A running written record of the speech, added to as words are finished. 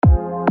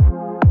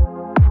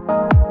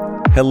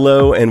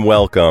Hello and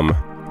welcome.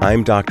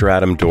 I'm Dr.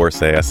 Adam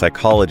Dorsey, a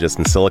psychologist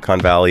in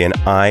Silicon Valley, and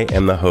I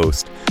am the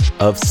host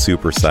of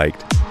Super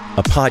Psyched,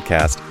 a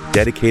podcast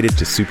dedicated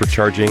to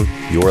supercharging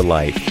your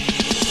life.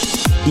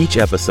 Each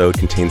episode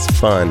contains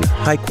fun,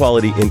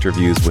 high-quality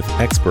interviews with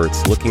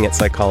experts looking at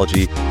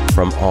psychology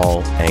from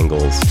all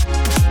angles.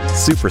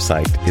 Super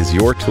Psyched is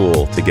your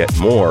tool to get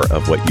more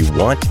of what you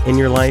want in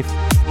your life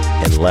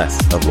and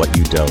less of what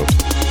you don't.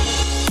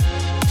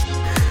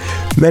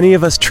 Many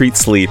of us treat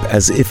sleep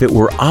as if it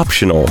were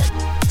optional.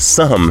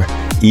 Some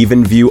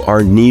even view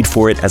our need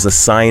for it as a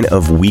sign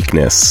of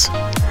weakness.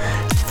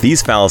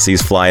 These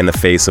fallacies fly in the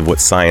face of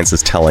what science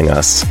is telling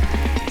us.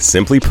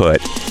 Simply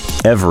put,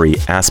 every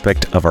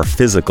aspect of our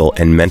physical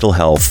and mental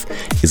health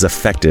is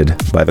affected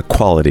by the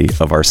quality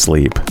of our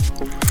sleep.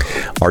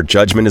 Our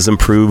judgment is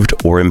improved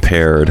or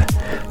impaired.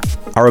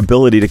 Our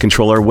ability to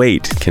control our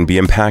weight can be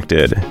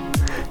impacted.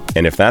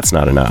 And if that's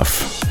not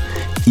enough,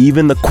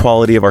 even the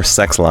quality of our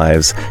sex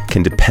lives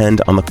can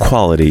depend on the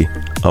quality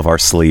of our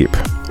sleep.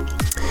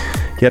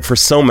 Yet for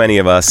so many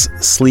of us,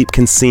 sleep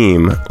can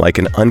seem like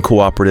an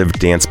uncooperative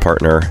dance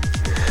partner.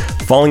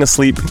 Falling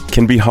asleep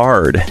can be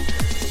hard.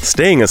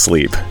 Staying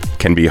asleep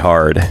can be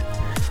hard.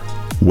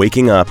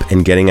 Waking up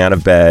and getting out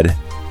of bed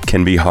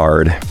can be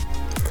hard.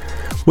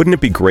 Wouldn't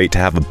it be great to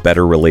have a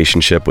better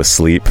relationship with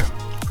sleep?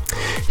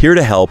 Here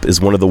to help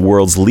is one of the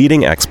world's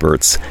leading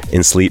experts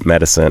in sleep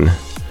medicine.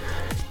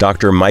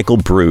 Dr. Michael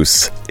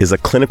Breus is a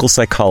clinical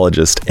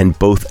psychologist and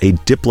both a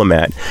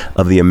diplomat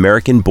of the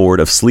American Board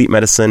of Sleep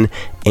Medicine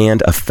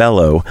and a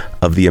fellow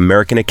of the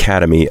American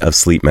Academy of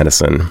Sleep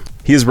Medicine.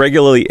 He is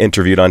regularly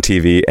interviewed on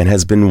TV and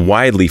has been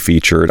widely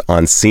featured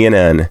on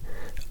CNN,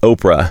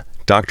 Oprah,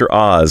 Dr.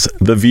 Oz,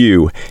 The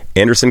View,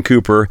 Anderson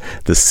Cooper,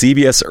 The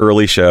CBS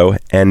Early Show,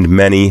 and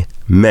many,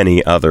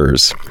 many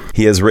others.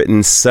 He has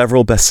written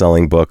several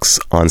best-selling books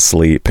on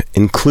sleep,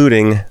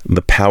 including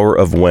The Power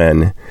of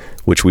When,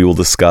 which we will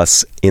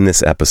discuss in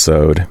this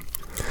episode.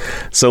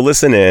 So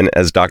listen in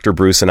as Dr.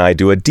 Breus and I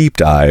do a deep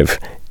dive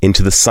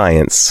into the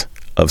science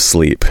of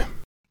sleep.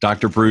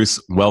 Dr.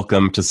 Breus,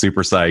 welcome to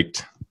Super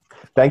Psyched.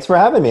 Thanks for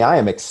having me. I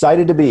am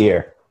excited to be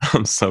here.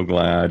 I'm so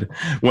glad.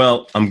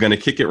 Well, I'm going to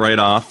kick it right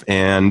off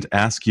and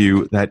ask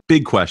you that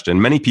big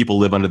question. Many people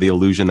live under the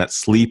illusion that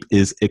sleep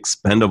is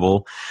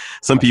expendable.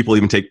 Some people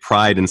even take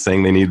pride in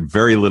saying they need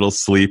very little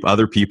sleep.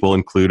 Other people,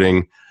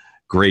 including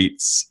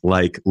greats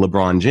like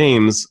LeBron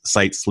James,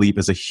 cite sleep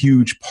as a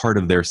huge part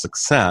of their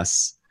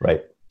success.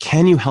 Right.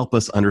 Can you help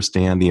us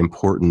understand the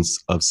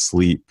importance of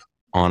sleep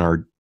on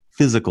our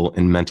physical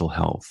and mental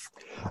health?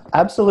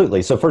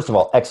 Absolutely. So first of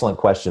all, excellent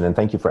question, and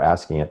thank you for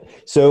asking it.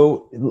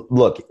 So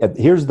look,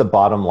 here's the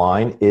bottom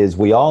line is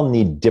we all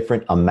need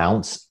different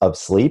amounts of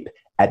sleep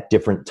at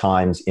different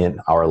times in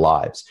our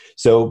lives.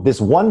 So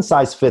this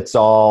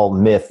one-size-fits-all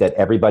myth that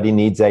everybody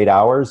needs 8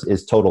 hours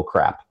is total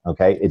crap,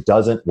 okay? It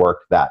doesn't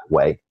work that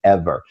way,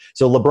 ever.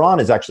 So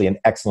LeBron is actually an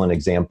excellent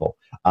example.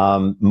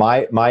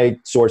 My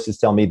sources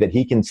tell me that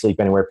he can sleep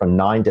anywhere from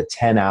 9 to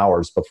 10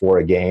 hours before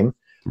a game.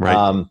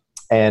 Right.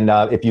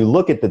 If you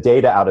look at the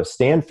data out of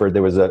Stanford,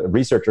 there was a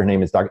researcher, her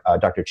name is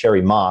Dr.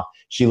 Cherry Ma.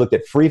 She looked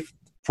at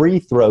free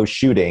throw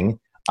shooting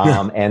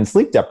and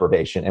sleep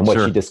deprivation. And what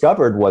she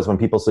discovered was when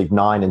people sleep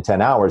 9 and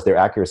 10 hours, their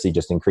accuracy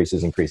just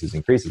increases.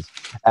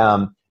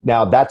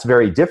 Now, that's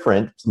very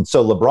different.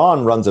 So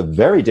LeBron runs a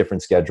very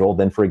different schedule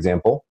than, for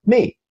example,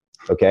 me.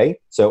 Okay,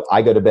 so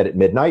I go to bed at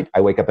midnight.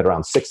 I wake up at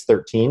around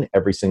 6:13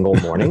 every single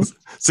morning.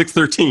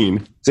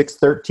 6:13?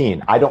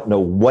 6:13. I don't know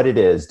what it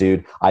is,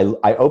 dude.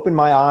 I open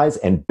my eyes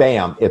and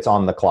bam, it's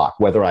on the clock,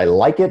 whether I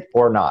like it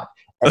or not.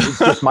 And it's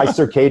just my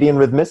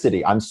circadian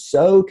rhythmicity. I'm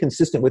so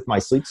consistent with my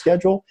sleep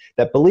schedule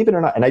that, believe it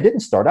or not, and I didn't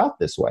start out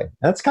this way. And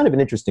that's kind of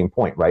an interesting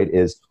point, right?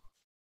 Is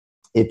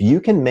if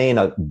you can maintain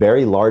a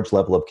very large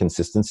level of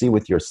consistency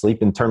with your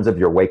sleep in terms of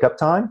your wake up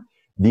time,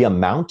 the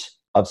amount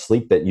of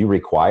sleep that you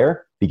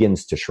require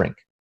begins to shrink.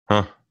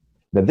 Now,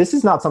 this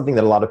is not something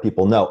that a lot of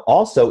people know.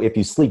 Also, if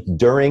you sleep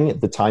during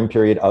the time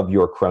period of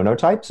your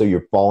chronotype, so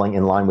you're falling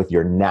in line with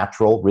your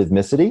natural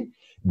rhythmicity,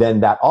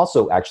 then that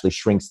also actually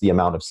shrinks the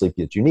amount of sleep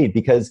that you need.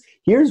 Because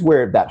here's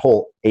where that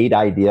whole 8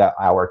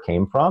 hour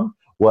came from,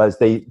 was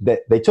they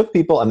took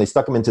people and they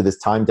stuck them into this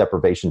time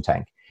deprivation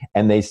tank.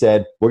 And they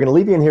said, we're going to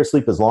leave you in here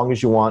sleep as long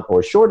as you want or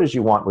as short as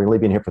you want. We're going to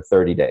leave you in here for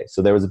 30 days.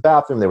 So there was a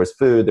bathroom, there was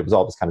food, there was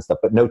all this kind of stuff,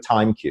 but no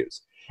time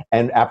cues.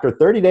 And after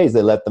 30 days,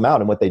 they let them out.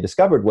 And what they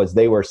discovered was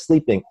they were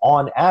sleeping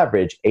on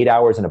average 8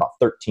 hours in about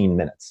 13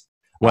 minutes.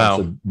 Wow.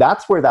 So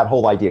that's where that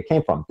whole idea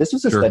came from. This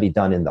was a study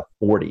done in the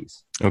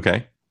 40s.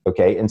 Okay.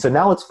 And so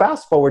now let's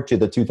fast forward to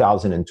the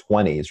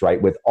 2020s, right?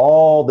 With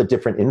all the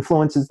different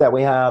influences that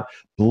we have,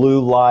 blue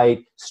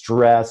light,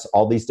 stress,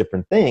 all these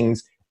different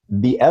things,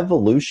 the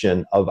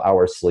evolution of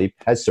our sleep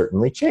has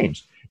certainly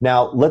changed.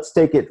 Now let's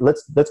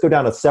go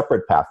down a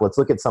separate path. Let's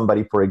look at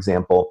somebody, for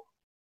example,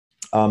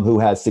 who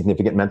has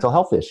significant mental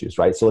health issues,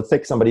 right? So let's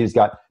take somebody who's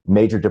got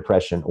major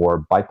depression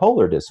or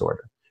bipolar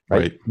disorder,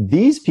 right?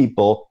 These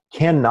people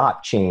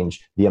cannot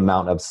change the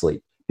amount of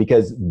sleep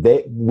because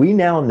we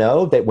now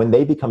know that when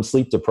they become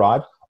sleep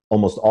deprived,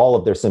 almost all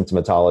of their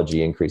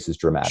symptomatology increases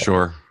dramatically.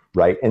 Sure.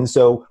 Right. And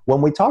so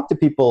when we talk to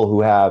people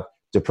who have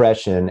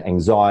depression,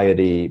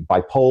 anxiety,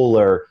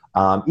 bipolar,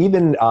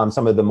 even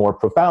some of the more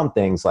profound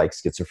things like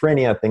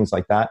schizophrenia, things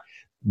like that,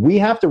 we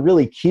have to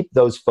really keep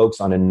those folks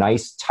on a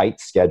nice,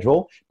 tight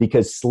schedule,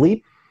 because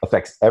sleep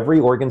affects every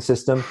organ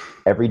system,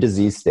 every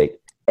disease state.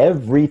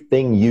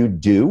 Everything you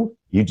do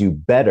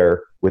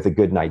better with a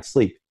good night's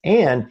sleep.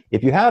 And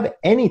if you have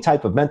any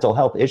type of mental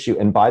health issue,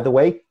 and by the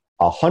way,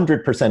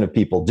 100% of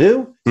people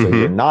do, so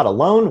you're not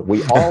alone.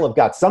 We all have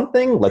got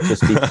something. Let's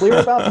just be clear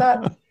about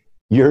that.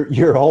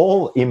 Your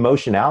whole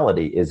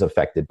emotionality is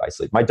affected by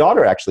sleep. My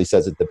daughter actually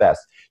says it the best.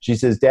 She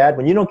says, Dad,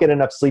 when you don't get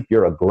enough sleep,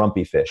 you're a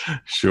grumpy fish.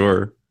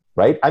 Sure.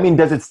 Right? I mean,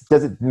 does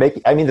it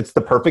make, I mean, it's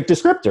the perfect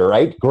descriptor,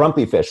 right?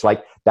 Grumpy fish,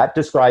 like that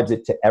describes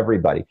it to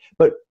everybody.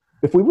 But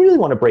if we really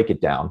want to break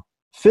it down,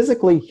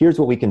 physically, here's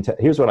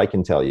what I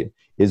can tell you,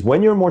 is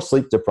when you're more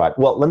sleep deprived.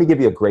 Well, let me give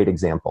you a great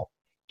example.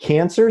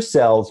 Cancer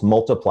cells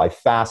multiply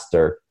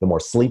faster the more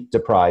sleep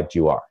deprived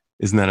you are.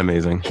 Isn't that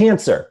amazing?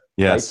 Cancer.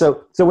 Yes. Right?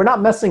 So we're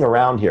not messing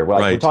around here.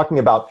 We're talking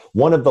about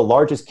one of the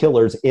largest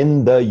killers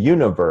in the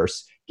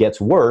universe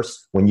gets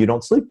worse when you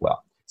don't sleep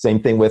well. Same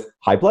thing with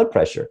high blood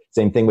pressure.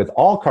 Same thing with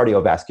all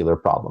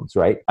cardiovascular problems,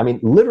 right? I mean,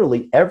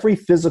 literally every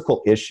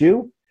physical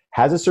issue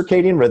has a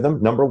circadian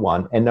rhythm, number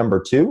one. And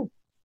number two,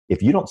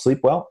 if you don't sleep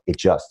well, it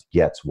just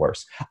gets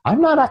worse. I'm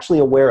not actually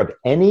aware of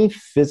any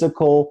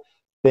physical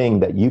thing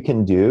that you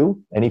can do,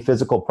 any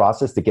physical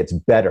process that gets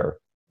better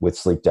with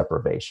sleep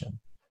deprivation,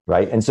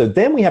 right? And so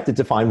then we have to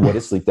define what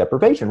is sleep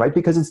deprivation, right?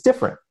 Because it's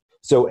different.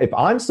 So if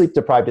I'm sleep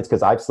deprived, it's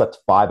because I've slept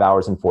 5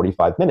 hours and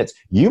 45 minutes.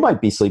 You might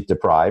be sleep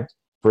deprived,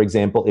 for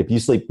example, if you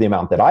sleep the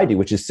amount that I do,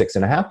 which is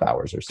 6.5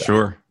 hours or so.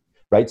 Sure.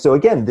 Right. So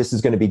again, this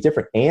is going to be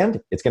different,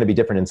 and it's going to be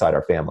different inside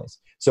our families.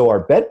 So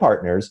our bed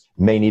partners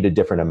may need a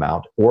different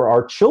amount, or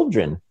our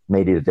children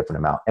may need a different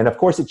amount. And of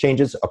course, it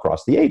changes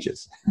across the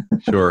ages.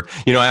 Sure.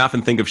 You know, I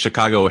often think of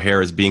Chicago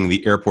O'Hare as being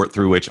the airport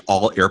through which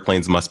all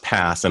airplanes must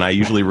pass. And I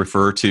usually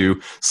refer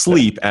to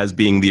sleep as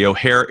being the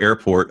O'Hare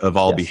airport of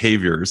all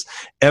behaviors.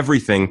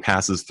 Everything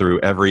passes through,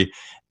 every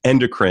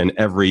endocrine,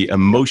 every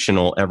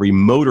emotional, every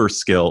motor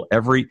skill,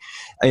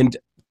 and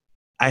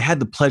I had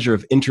the pleasure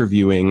of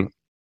interviewing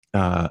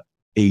a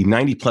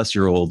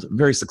 90-plus-year-old,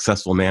 very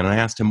successful man, and I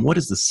asked him, what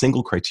is the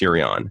single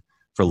criterion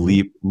for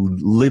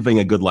living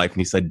a good life?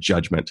 And he said,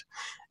 judgment.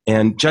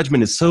 And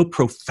judgment is so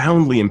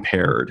profoundly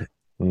impaired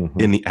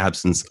in the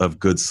absence of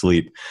good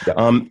sleep. Yep.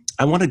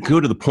 I want to go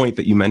to the point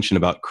that you mentioned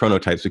about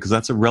chronotypes, because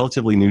that's a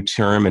relatively new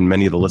term, and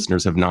many of the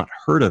listeners have not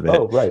heard of it.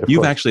 Oh, right.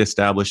 You've actually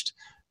established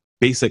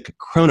basic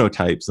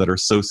chronotypes that are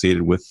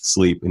associated with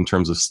sleep in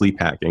terms of sleep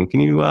hacking. Can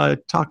you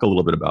talk a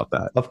little bit about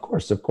that? Of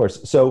course.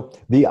 So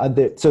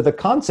the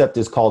concept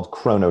is called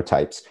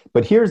chronotypes.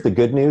 But here's the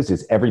good news: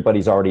 is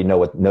everybody's already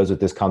knows what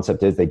this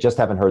concept is. They just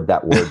haven't heard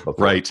that word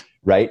before.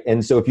 Right.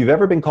 And so if you've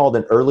ever been called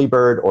an early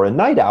bird or a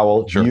night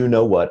owl, you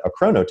know what a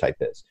chronotype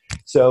is.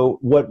 So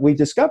what we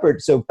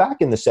discovered, so back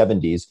in the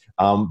 70s,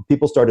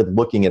 people started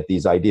looking at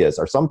these ideas.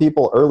 Are some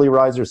people early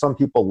risers, some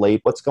people late?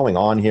 What's going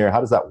on here? How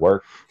does that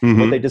work?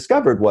 What they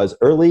discovered was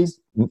early,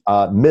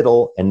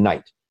 middle, and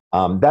night.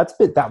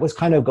 That was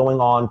kind of going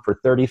on for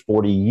 30,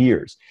 40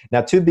 years.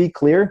 Now, to be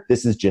clear,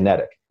 this is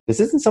genetic. This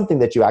isn't something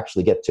that you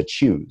actually get to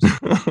choose.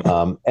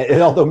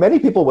 And although many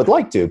people would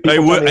like to.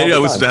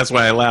 That's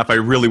why I laugh. I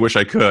really wish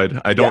I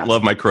could. I don't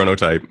love my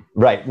chronotype.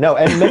 Right. No,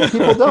 and many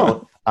people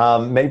don't.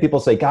 Many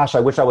people say, gosh, I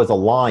wish I was a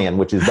lion,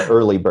 which is the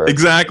early bird.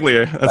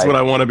 Exactly. That's what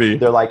I want to be.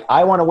 They're like,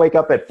 I want to wake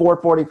up at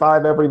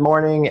 4:45 every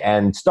morning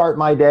and start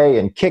my day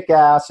and kick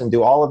ass and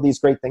do all of these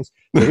great things.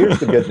 But here's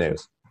the good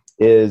news.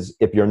 Is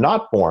if you're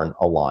not born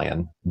a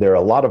lion, there are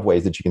a lot of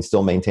ways that you can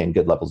still maintain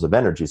good levels of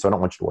energy. So I don't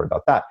want you to worry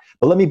about that.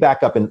 But let me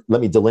back up and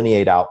let me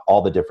delineate out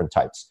all the different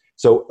types.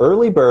 So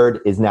early bird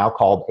is now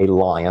called a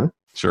lion.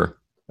 Sure.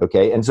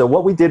 Okay. And so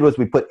what we did was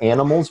we put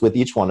animals with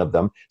each one of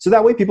them. So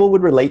that way people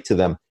would relate to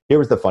them. Here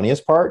was the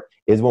funniest part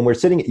is when we're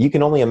sitting, you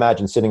can only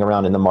imagine sitting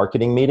around in the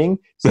marketing meeting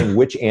saying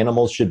which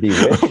animals should be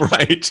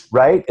which.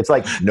 Right. It's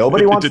like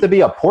nobody wants to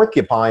be a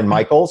porcupine,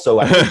 Michael. So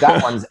I think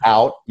that one's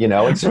out,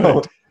 And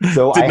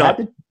so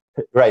I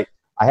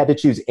had to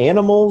choose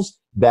animals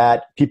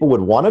that people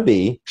would want to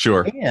be,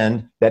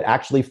 and that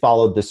actually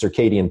followed the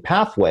circadian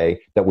pathway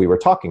that we were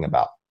talking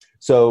about.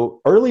 So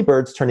early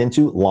birds turn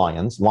into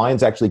lions.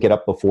 Lions actually get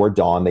up before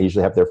dawn. They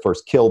usually have their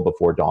first kill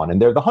before dawn,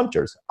 and they're the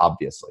hunters,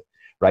 obviously.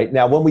 Right?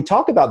 Now, when we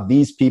talk about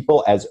these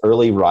people as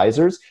early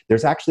risers,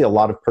 there's actually a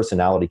lot of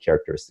personality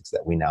characteristics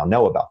that we now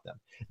know about them.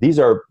 These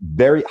are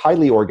very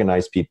highly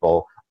organized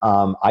people.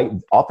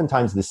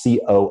 Oftentimes the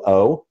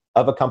COO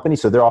of a company,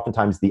 so they're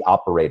oftentimes the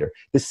operator.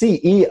 The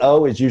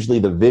CEO is usually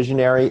the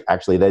visionary.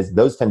 Actually,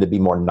 those tend to be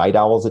more night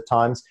owls at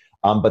times.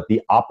 But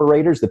the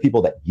operators, the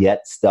people that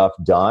get stuff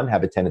done,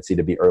 have a tendency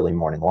to be early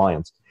morning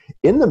lions.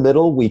 In the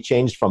middle, we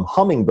changed from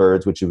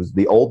hummingbirds, which was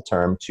the old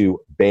term, to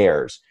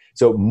bears.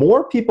 So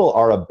more people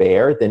are a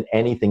bear than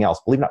anything else.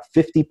 Believe it or not,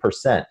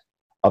 50%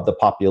 of the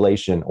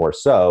population or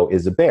so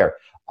is a bear.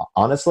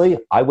 Honestly,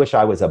 I wish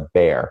I was a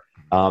bear.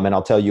 And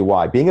I'll tell you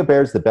why. Being a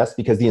bear is the best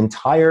because the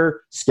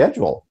entire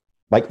schedule,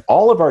 like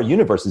all of our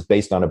universe, is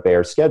based on a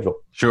bear schedule.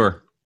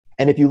 Sure.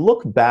 And if you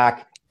look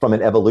back from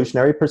an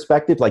evolutionary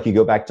perspective, like you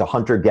go back to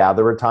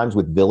hunter-gatherer times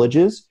with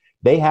villages,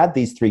 they had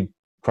these three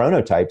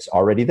chronotypes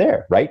already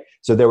there, right?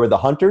 So there were the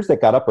hunters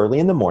that got up early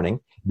in the morning.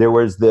 There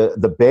was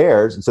the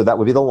bears, and so that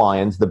would be the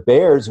lions. The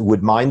bears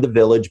would mind the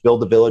village,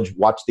 build the village,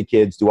 watch the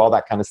kids, do all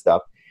that kind of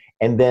stuff.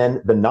 And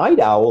then the night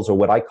owls, or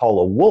what I call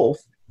a wolf,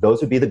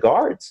 those would be the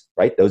guards,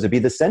 right? Those would be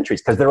the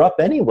sentries, because they're up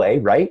anyway,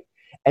 right?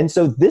 And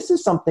so this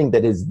is something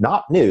that is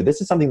not new.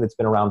 This is something that's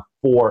been around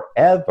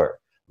forever.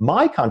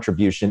 My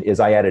contribution is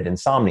I added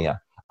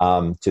insomnia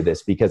to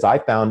this because I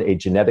found a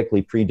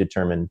genetically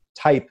predetermined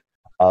type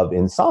of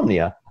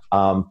insomnia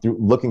through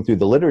looking through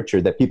the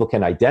literature that people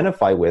can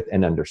identify with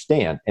and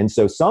understand. And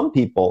so some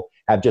people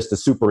have just a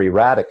super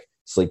erratic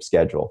sleep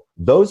schedule.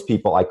 Those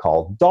people I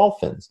call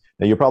dolphins.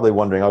 Now you're probably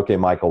wondering, okay,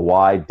 Michael,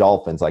 why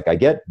dolphins? Like I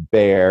get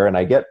bear and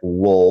I get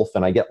wolf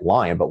and I get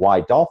lion, but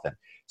why dolphin?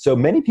 So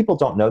many people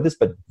don't know this,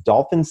 but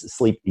dolphins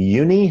sleep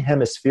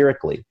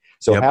unihemispherically.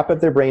 So half of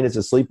their brain is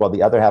asleep while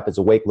the other half is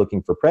awake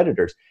looking for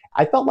predators.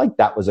 I felt like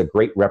that was a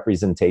great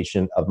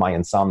representation of my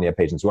insomnia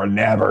patients who are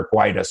never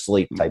quite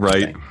asleep type of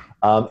thing.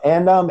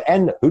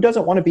 And who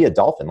doesn't want to be a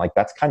dolphin? Like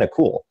that's kind of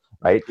cool,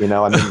 right? You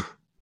know, I mean,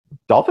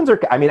 dolphins are,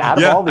 I mean, out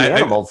of all the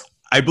animals.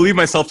 I believe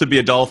myself to be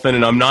a dolphin,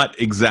 and I'm not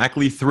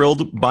exactly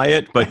thrilled by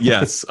it, but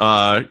yes,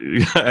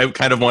 I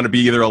kind of want to be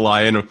either a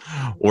lion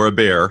or a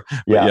bear.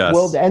 Yeah, yes.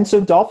 Well, and so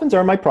dolphins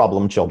are my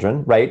problem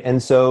children, right?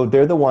 And so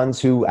they're the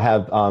ones who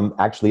have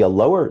actually a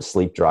lower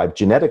sleep drive,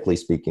 genetically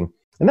speaking.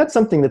 And that's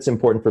something that's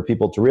important for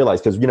people to realize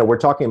because, you know, we're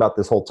talking about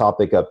this whole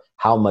topic of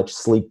how much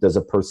sleep does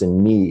a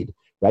person need,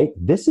 right?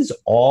 This is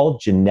all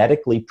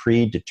genetically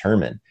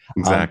predetermined.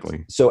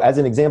 Exactly. So as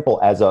an example,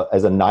 as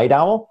a night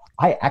owl,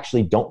 I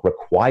actually don't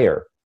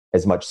require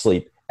as much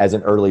sleep as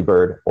an early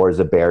bird or as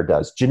a bear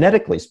does,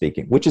 genetically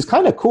speaking, which is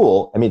kind of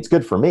cool. I mean, it's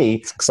good for me.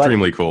 It's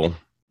extremely cool.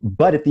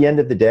 But at the end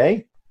of the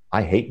day,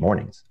 I hate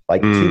mornings.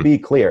 Like, to be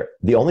clear,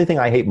 the only thing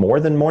I hate more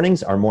than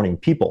mornings are morning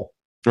people.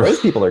 Those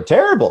people are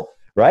terrible,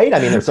 right? I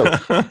mean, they're so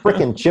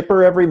freaking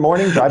chipper every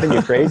morning, driving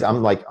you crazy.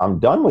 I'm like, I'm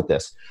done with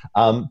this.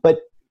 But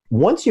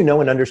once you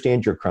know and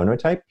understand your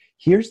chronotype,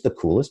 here's the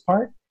coolest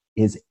part,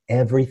 is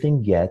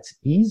everything gets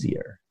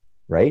easier.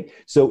 Right?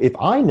 So if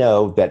I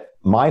know that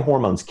my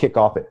hormones kick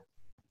off at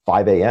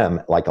 5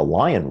 a.m. like a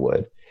lion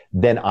would,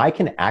 then I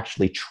can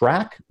actually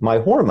track my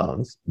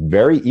hormones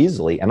very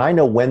easily. And I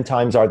know when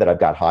times are that I've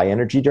got high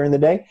energy during the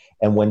day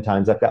and when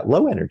times I've got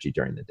low energy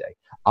during the day.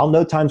 I'll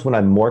know times when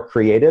I'm more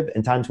creative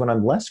and times when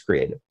I'm less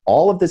creative.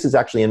 All of this is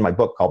actually in my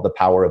book called The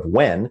Power of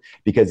When,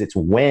 because it's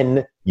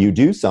when you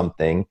do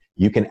something,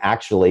 you can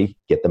actually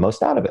get the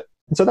most out of it.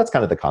 And so that's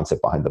kind of the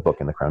concept behind the book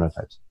and the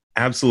chronotypes.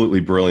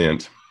 Absolutely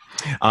brilliant.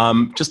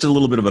 Just a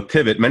little bit of a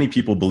pivot. Many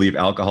people believe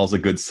alcohol is a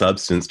good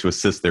substance to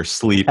assist their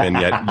sleep, and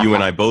yet you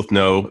and I both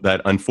know that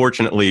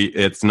unfortunately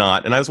it's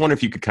not. And I was wondering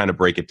if you could kind of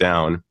break it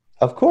down.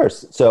 Of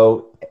course.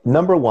 So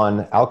number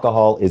one,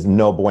 alcohol is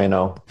no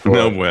bueno.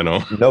 No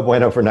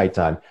bueno For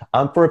nighttime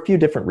for a few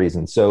different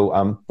reasons.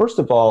 So first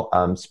of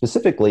all,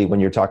 specifically when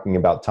you're talking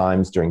about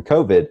times during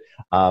COVID,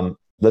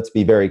 let's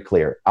be very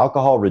clear.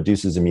 Alcohol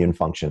reduces immune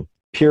function,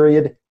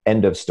 period.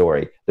 End of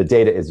story. The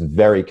data is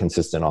very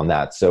consistent on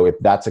that. So if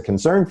that's a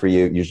concern for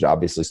you, you should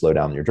obviously slow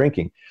down your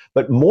drinking.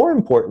 But more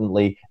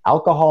importantly,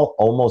 alcohol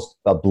almost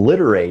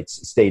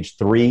obliterates stage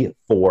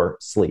 3-4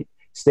 sleep.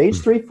 Stage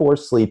 3-4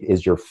 sleep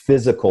is your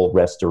physical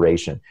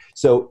restoration.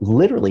 So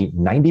literally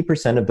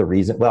 90% of the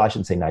reason, well, I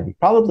shouldn't say 90,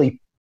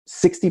 probably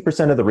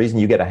 60% of the reason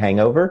you get a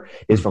hangover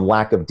is from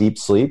lack of deep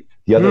sleep.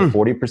 The other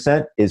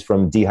 40% is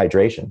from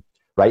dehydration.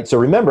 Right? So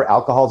remember,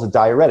 alcohol is a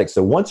diuretic.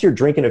 So once you're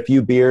drinking a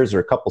few beers or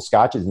a couple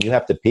scotches and you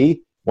have to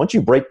pee, once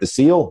you break the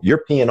seal,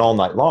 you're peeing all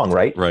night long,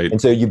 right? Right. And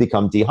so you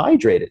become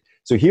dehydrated.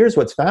 So here's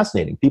what's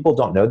fascinating. People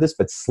don't know this,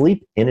 but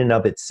sleep in and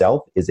of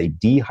itself is a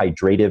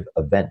dehydrative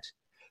event.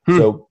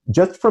 So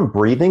just from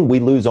breathing, we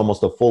lose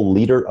almost a full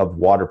liter of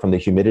water from the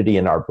humidity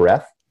in our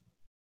breath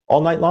all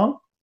night long.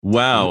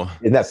 Wow.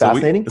 Isn't that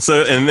fascinating?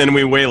 And then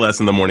we weigh less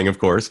in the morning, of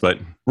course, but.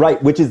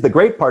 Right, which is the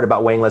great part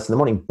about weighing less in the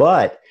morning.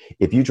 But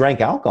if you drank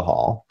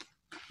alcohol,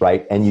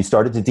 right, and you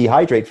started to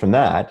dehydrate from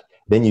that,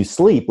 then you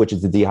sleep, which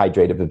is the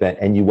dehydrative event,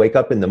 and you wake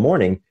up in the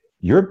morning,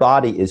 your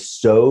body is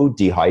so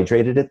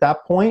dehydrated at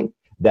that point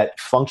that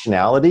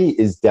functionality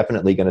is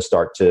definitely going to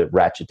start to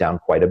ratchet down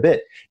quite a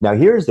bit. Now,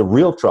 here's the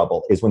real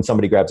trouble, is when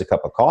somebody grabs a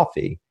cup of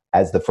coffee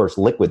as the first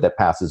liquid that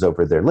passes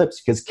over their lips,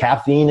 because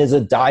caffeine is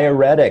a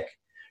diuretic,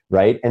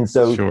 right? And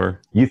so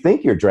you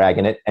think you're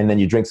dragging it, and then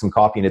you drink some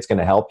coffee and it's going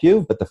to help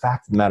you. But the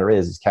fact of the matter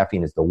is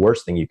caffeine is the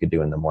worst thing you could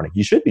do in the morning.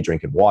 You should be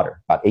drinking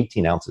water, about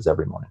 18 ounces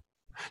every morning.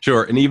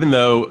 Sure. And even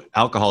though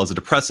alcohol is a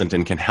depressant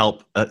and can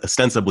help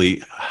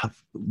ostensibly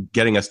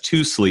getting us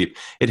to sleep,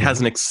 it has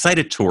an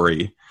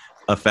excitatory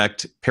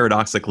effect,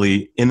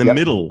 paradoxically, in the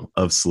middle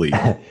of sleep.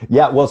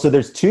 Yeah, well, so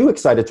there's two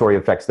excitatory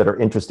effects that are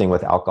interesting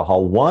with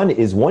alcohol. One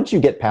is once you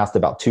get past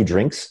about 2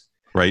 drinks,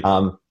 right,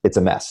 it's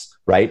a mess.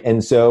 right?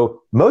 And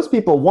so most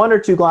people, 1 or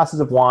 2 glasses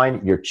of wine,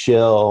 you're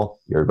chill,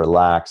 you're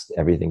relaxed,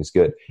 everything's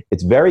good.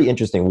 It's very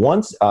interesting.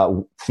 Once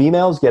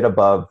females get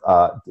above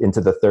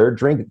into the 3rd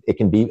drink, it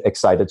can be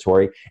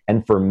excitatory.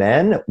 And for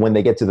men, when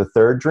they get to the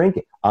 3rd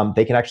drink,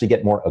 they can actually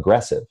get more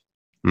aggressive,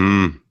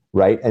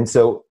 right? And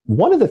so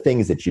one of the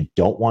things that you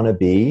don't want to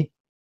be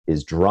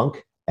is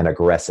drunk and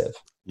aggressive.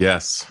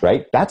 Yes.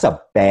 Right? That's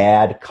a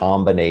bad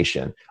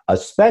combination,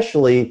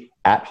 especially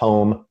at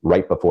home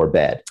right before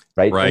bed.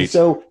 Right. And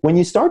so when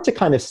you start to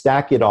kind of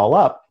stack it all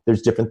up,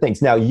 there's different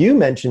things. Now, you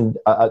mentioned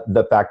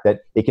the fact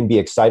that it can be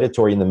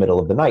excitatory in the middle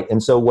of the night.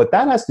 And so what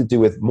that has to do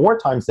with, more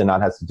times than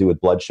not, has to do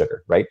with blood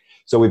sugar. Right.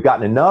 So we've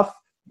gotten enough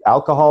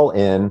alcohol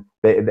in,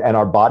 and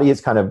our body has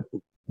kind of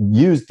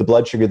used the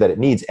blood sugar that it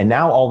needs. And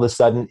now all of a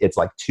sudden it's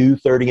like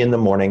 2:30 in the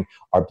morning.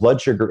 Our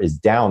blood sugar is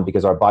down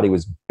because our body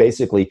was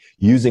basically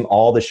using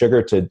all the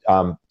sugar to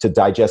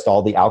digest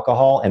all the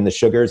alcohol and the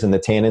sugars and the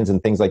tannins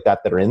and things like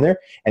that are in there.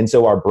 And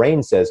so our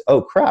brain says,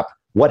 oh crap,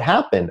 what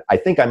happened? I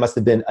think I must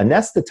have been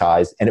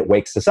anesthetized, and it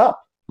wakes us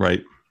up.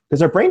 Right.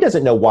 Because our brain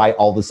doesn't know why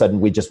all of a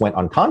sudden we just went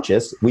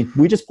unconscious.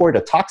 We just poured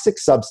a toxic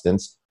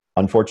substance.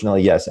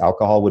 Unfortunately, yes,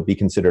 alcohol would be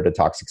considered a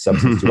toxic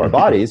substance to our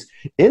bodies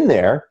in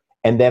there.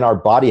 And then our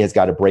body has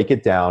got to break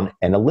it down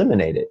and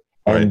eliminate it.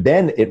 And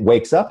then it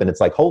wakes up and it's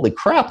like, holy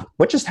crap,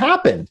 what just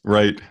happened?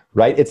 Right.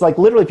 Right. It's like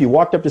literally if you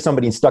walked up to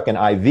somebody and stuck an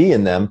IV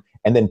in them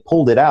and then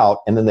pulled it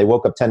out and then they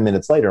woke up 10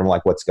 minutes later and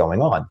like, what's going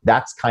on?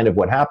 That's kind of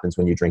what happens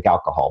when you drink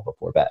alcohol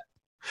before bed.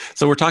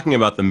 So we're talking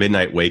about the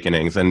midnight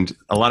wakenings, and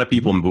a lot of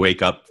people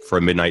wake up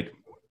from midnight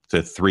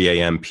to 3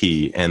 a.m.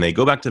 P and they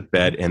go back to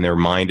bed and their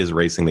mind is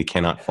racing. They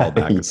cannot fall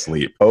back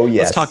asleep. Oh,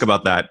 yes. Let's talk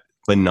about that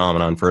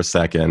phenomenon for a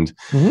second.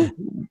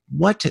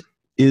 What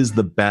is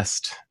the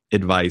best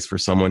advice for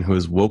someone who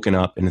has woken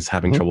up and is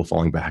having trouble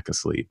falling back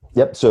asleep?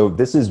 Yep. So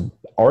this is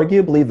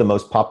arguably the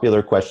most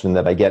popular question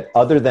that I get,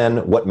 other than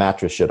what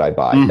mattress should I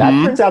buy? That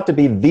turns out to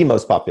be the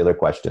most popular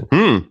question,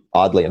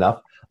 oddly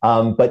enough.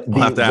 But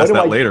I'll have to ask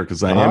that later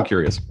because I am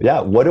curious.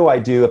 Yeah. What do I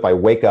do if I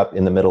wake up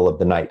in the middle of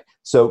the night?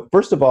 So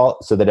first of all,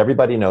 so that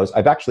everybody knows,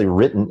 I've actually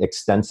written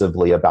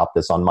extensively about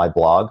this on my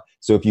blog.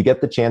 So if you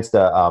get the chance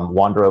to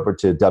wander over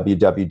to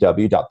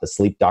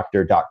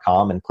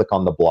www.thesleepdoctor.com and click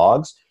on the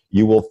blogs,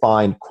 you will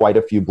find quite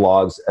a few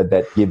blogs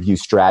that give you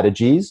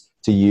strategies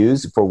to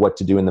use for what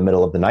to do in the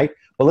middle of the night.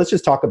 But let's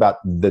just talk about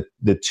the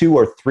 2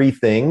 or 3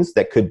 things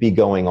that could be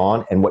going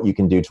on and what you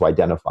can do to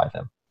identify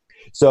them.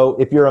 So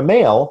if you're a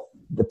male,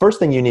 the first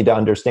thing you need to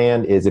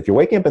understand is if you're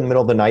waking up in the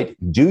middle of the night,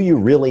 do you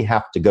really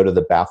have to go to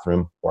the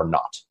bathroom or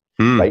not?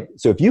 Right?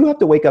 So if you have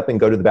to wake up and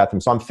go to the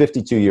bathroom, so I'm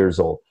 52 years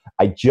old.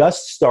 I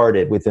just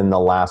started within the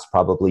last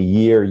probably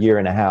year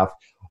and a half,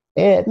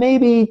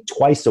 maybe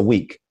twice a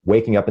week,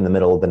 waking up in the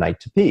middle of the night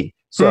to pee.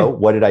 So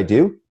what did I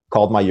do?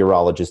 Called my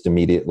urologist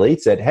immediately,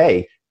 said,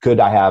 hey, could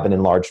I have an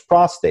enlarged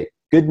prostate?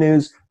 Good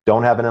news,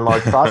 don't have an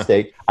enlarged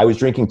prostate. I was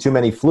drinking too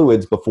many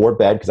fluids before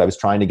bed because I was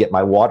trying to get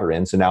my water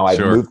in. So now I've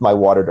moved my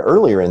water to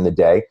earlier in the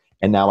day,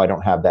 and now I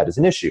don't have that as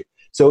an issue.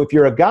 So if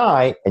you're a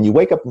guy and you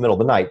wake up in the middle of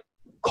the night,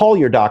 call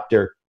your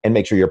doctor and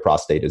make sure your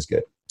prostate is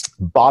good.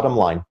 Bottom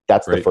line,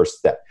 that's the first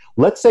step.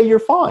 Let's say you're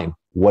fine.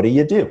 What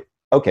do?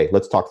 Okay,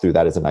 let's talk through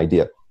that as an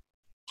idea.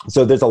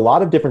 So there's a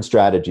lot of different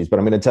strategies, but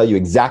I'm going to tell you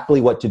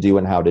exactly what to do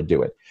and how to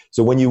do it.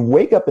 So when you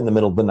wake up in the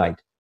middle of the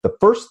night, the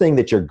first thing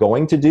that you're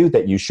going to do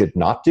that you should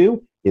not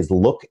do is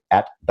look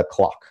at the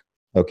clock,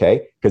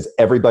 okay? Because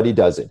everybody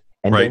does it.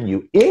 And then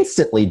you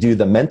instantly do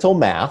the mental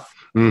math,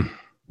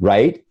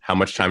 right? How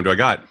much time do I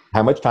got?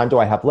 How much time do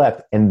I have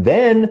left? And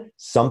then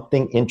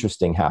something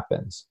interesting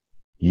happens.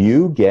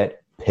 You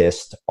get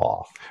pissed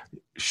off.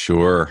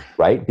 Sure.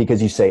 Right?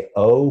 Because you say,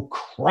 oh,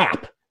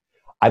 crap.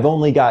 I've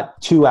only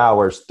got 2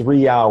 hours,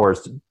 3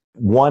 hours,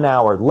 1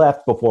 hour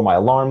left before my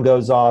alarm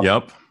goes off.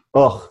 Yep.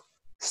 Ugh.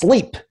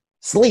 Sleep.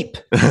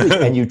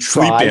 And you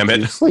try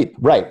to sleep.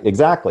 Right.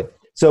 Exactly.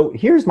 So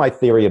here's my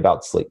theory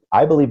about sleep.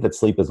 I believe that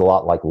sleep is a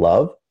lot like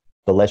love.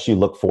 The less you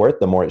look for it,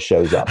 the more it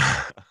shows up.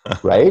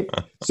 Right?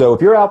 So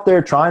if you're out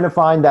there trying to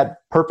find that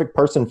perfect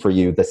person for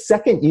you, the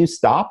second you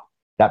stop,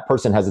 that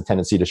person has a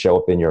tendency to show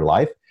up in your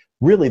life.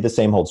 Really, the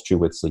same holds true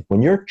with sleep.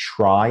 When you're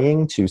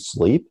trying to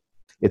sleep,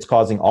 it's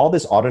causing all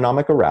this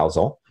autonomic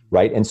arousal,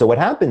 right? And so what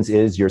happens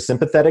is your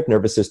sympathetic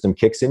nervous system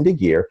kicks into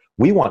gear.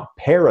 We want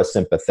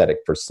parasympathetic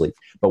for sleep.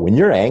 But when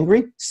you're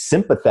angry,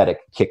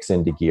 sympathetic kicks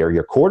into gear.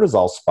 Your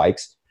cortisol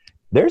spikes.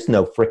 There's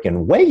no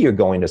freaking way you're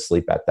going to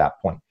sleep at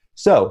that point.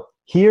 So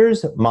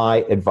here's my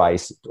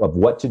advice of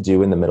what to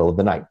do in the middle of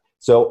the night.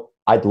 So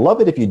I'd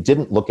love it if you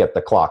didn't look at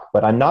the clock,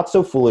 but I'm not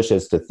so foolish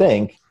as to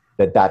think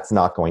that that's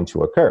not going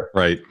to occur.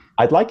 Right.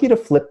 I'd like you to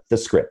flip the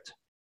script.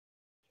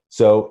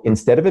 So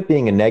instead of it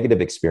being a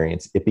negative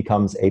experience, it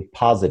becomes a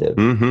positive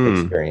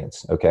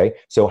experience. Okay.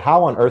 So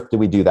how on earth do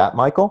we do that,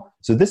 Michael?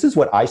 So this is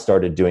what I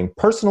started doing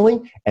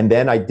personally, and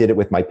then I did it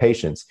with my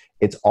patients.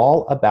 It's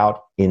all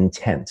about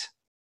intent,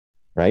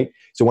 right?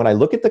 So when I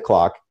look at the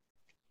clock,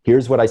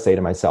 here's what I say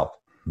to myself.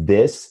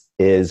 This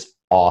is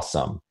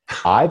awesome.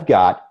 I've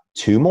got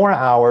 2 more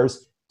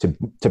hours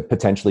to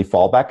potentially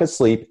fall back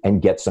asleep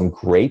and get some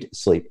great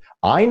sleep.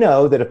 I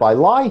know that if I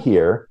lie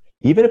here,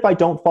 even if I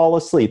don't fall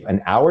asleep,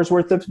 an hour's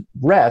worth of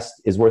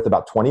rest is worth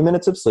about 20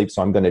 minutes of sleep.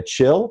 So I'm going to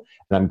chill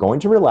and I'm going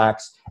to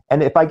relax.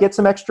 And if I get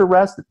some extra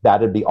rest,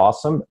 that'd be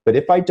awesome. But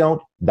if I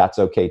don't, that's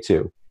okay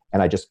too.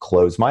 And I just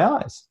close my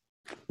eyes,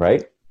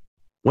 right?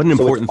 What an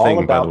important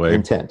thing, by the way.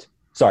 Intent.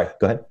 Sorry,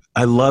 go ahead.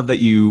 I love that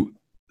you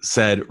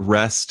said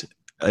rest,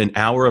 an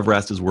hour of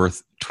rest is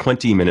worth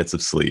 20 minutes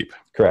of sleep.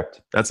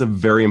 Correct. That's a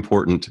very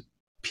important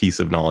piece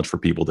of knowledge for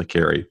people to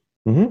carry.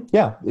 Mm-hmm.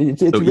 Yeah.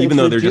 So even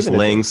though they're just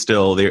laying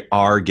still, they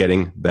are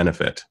getting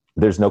benefit.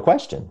 There's no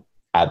question.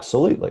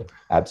 Absolutely.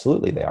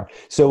 Absolutely they are.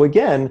 So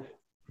again,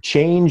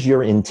 change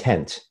your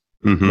intent.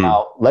 Mm-hmm.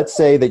 Now, let's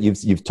say that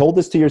you've told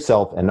this to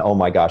yourself and, oh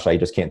my gosh, I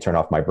just can't turn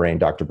off my brain,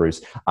 Dr.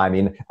 Bruce. I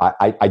mean,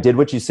 I did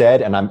what you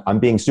said and I'm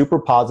being super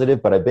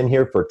positive, but I've been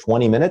here for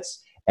 20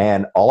 minutes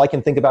and all I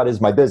can think about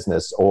is my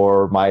business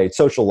or my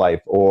social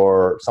life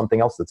or something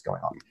else that's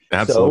going on.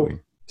 Absolutely.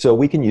 So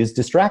we can use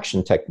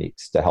distraction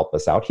techniques to help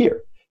us out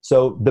here.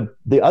 So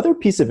the other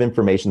piece of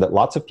information that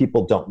lots of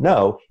people don't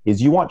know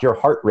is you want your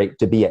heart rate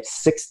to be at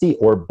 60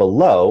 or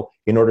below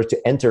in order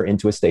to enter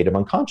into a state of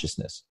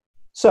unconsciousness.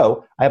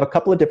 So I have a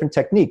couple of different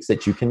techniques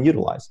that you can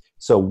utilize.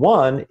 So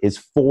one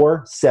is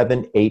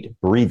 4-7-8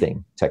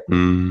 breathing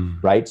technique,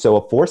 right? So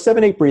a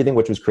 4-7-8 breathing,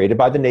 which was created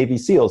by the Navy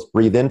SEALs,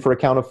 breathe in for a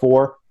count of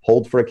 4,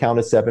 hold for a count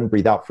of 7,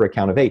 breathe out for a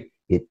count of 8.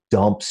 It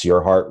dumps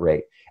your heart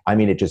rate. I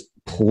mean, it just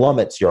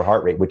plummets your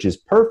heart rate, which is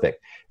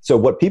perfect. So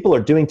what people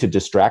are doing to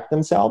distract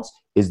themselves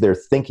is they're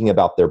thinking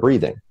about their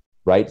breathing,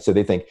 right? So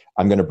they think,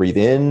 I'm going to breathe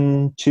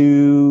in,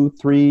 2,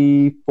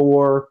 3,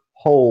 4,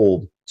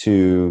 hold,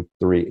 2,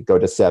 3, go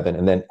to 7,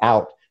 and then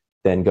out,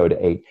 then go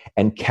to 8,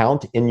 and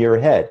count in your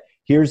head.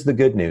 Here's the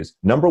good news.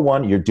 Number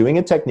one, you're doing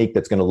a technique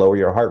that's going to lower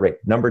your heart rate.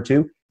 Number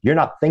two, you're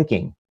not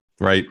thinking.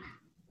 Right.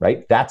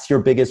 Right? That's your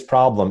biggest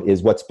problem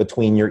is what's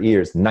between your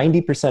ears.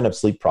 90% of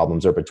sleep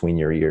problems are between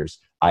your ears.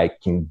 I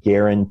can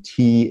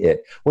guarantee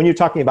it. When you're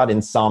talking about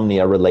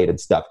insomnia related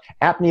stuff,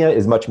 apnea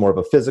is much more of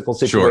a physical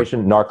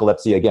situation. Sure.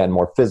 Narcolepsy, again,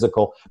 more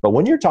physical. But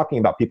when you're talking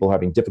about people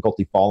having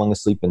difficulty falling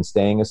asleep and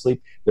staying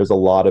asleep, there's a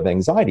lot of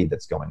anxiety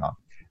that's going on.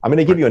 I'm going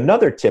to give you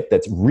another tip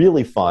that's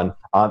really fun.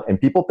 And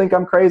people think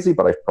I'm crazy,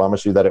 but I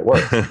promise you that it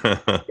works.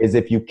 Is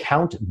if you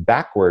count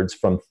backwards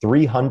from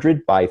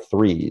 300 by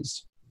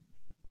threes.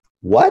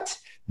 What?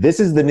 This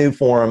is the new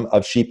form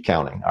of sheep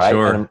counting. All right.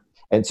 Sure.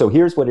 And so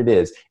here's what it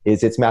is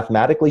it's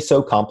mathematically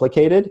so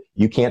complicated,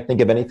 you can't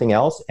think of anything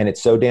else, and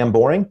it's so damn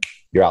boring,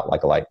 you're out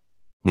like a light.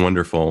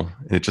 Wonderful.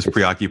 It just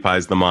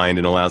preoccupies the mind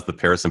and allows the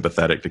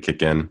parasympathetic to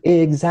kick in.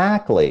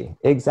 Exactly.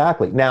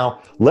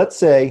 Now, let's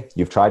say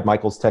you've tried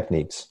Michael's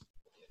techniques.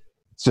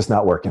 It's just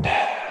not working.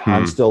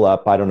 I'm still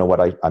up. I don't know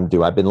what I'm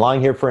doing. I've been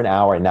lying here for an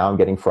hour, and now I'm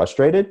getting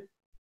frustrated.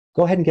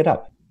 Go ahead and get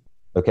up.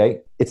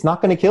 Okay? It's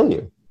not going to kill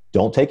you.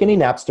 Don't take any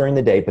naps during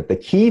the day, but the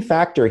key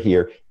factor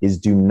here is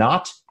do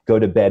not go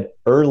to bed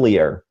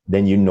earlier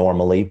than you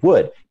normally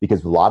would.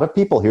 Because a lot of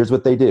people, here's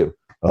what they do.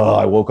 Oh,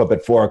 I woke up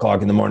at 4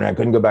 o'clock in the morning. I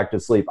couldn't go back to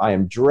sleep. I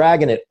am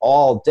dragging it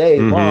all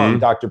day long,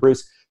 Dr.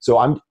 Bruce. So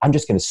I'm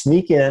just going to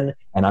sneak in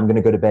and I'm going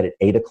to go to bed at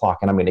 8 o'clock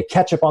and I'm going to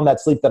catch up on that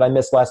sleep that I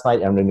missed last night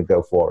and I'm going to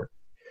go forward.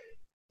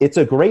 It's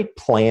a great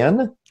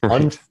plan.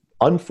 Right.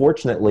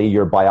 Unfortunately,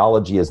 your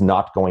biology is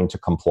not going to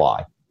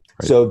comply.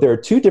 Right. So there are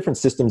two different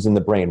systems in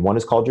the brain. One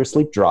is called your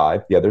sleep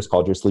drive. The other is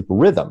called your sleep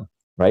rhythm,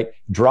 right?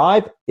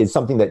 Drive is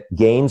something that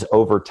gains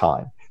over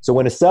time. So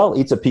when a cell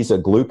eats a piece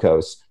of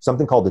glucose,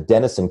 something called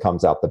adenosine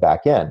comes out the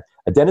back end.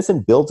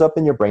 Adenosine builds up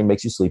in your brain,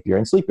 makes you sleepier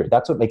and sleepier.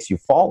 That's what makes you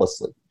fall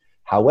asleep.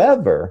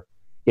 However,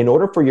 in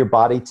order for your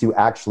body to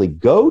actually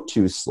go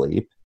to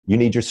sleep, you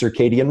need your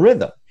circadian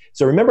rhythm.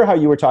 So remember how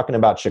you were talking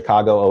about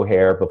Chicago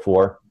O'Hare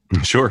before?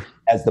 Sure.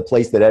 As the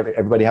place that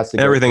everybody has to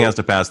go Everything through. has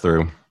to pass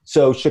through.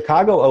 So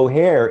Chicago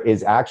O'Hare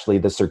is actually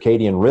the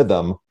circadian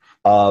rhythm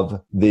of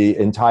the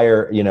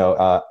entire,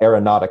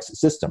 aeronautics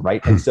system,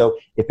 right? And so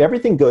if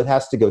everything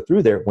has to go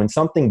through there, when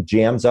something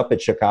jams up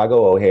at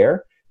Chicago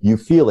O'Hare, you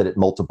feel it at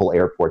multiple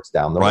airports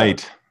down the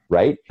road,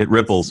 right? It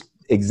ripples.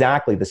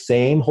 Exactly. The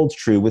same holds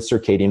true with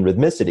circadian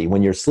rhythmicity.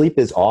 When your sleep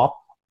is off,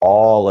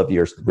 all of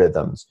your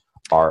rhythms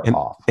are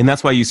off. And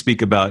that's why you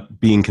speak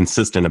about being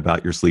consistent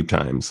about your sleep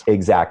times.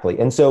 Exactly.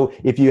 And so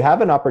if you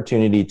have an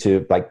opportunity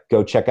to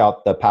go check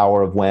out The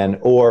Power of When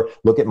or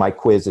look at my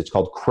quiz, it's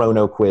called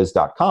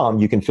chronoquiz.com.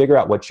 You can figure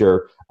out what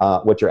your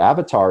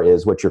avatar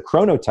is, what your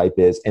chronotype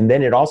is. And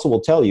then it also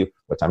will tell you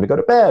what time to go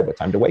to bed, what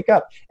time to wake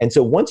up. And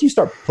so once you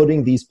start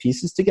putting these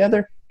pieces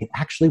together, it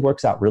actually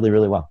works out really,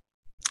 really well.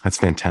 That's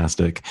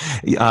fantastic.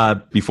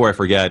 Before I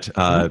forget,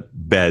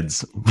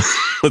 beds.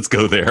 Let's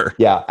go there.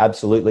 Yeah,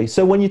 absolutely.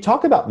 So when you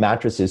talk about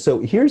mattresses, so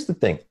here's the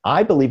thing.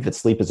 I believe that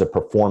sleep is a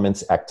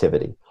performance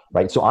activity,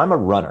 right? So I'm a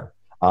runner.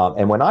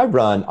 And when I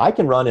run, I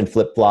can run in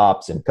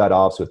flip-flops and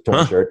cutoffs with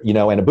torn shirt, and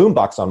a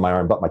boombox on my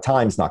arm, but my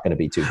time's not going to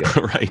be too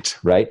good.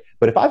 Right.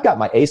 But if I've got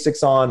my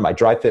Asics on, my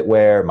dry fit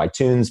wear, my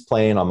tunes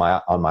playing on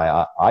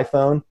my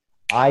iPhone,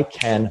 I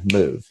can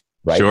move,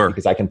 right? Sure.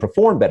 Because I can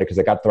perform better because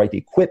I got the right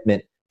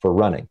equipment for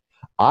running.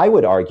 I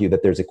would argue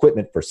that there's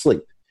equipment for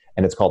sleep,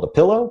 and it's called a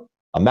pillow,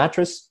 a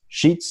mattress,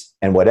 sheets,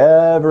 and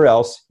whatever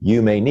else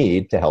you may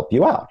need to help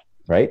you out,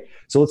 right?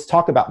 So let's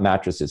talk about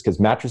mattresses, because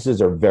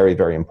mattresses are very,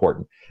 very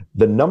important.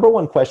 The number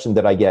one question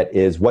that I get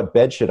is, what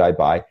bed should I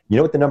buy? You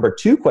know what the number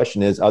two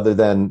question is, other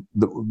than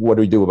what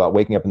do we do about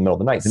waking up in the middle of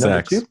the night? The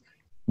number two?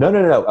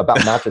 No,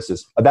 about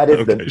mattresses. That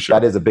is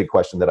that is a big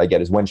question that I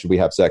get, is when should we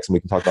have sex? And we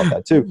can talk about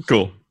that too.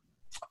 Cool.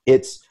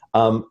 It's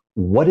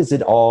what does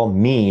it all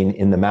mean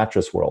in the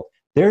mattress world?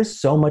 There's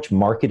so much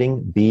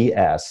marketing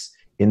BS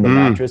in the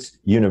mattress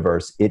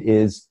universe. It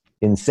is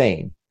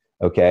insane.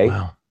 Okay.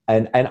 Wow.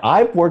 And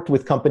I've worked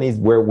with companies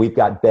where we've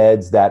got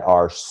beds that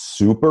are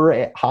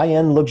super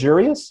high-end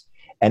luxurious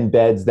and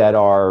beds that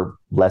are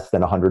less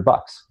than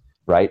 $100,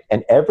 right?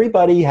 And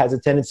everybody has a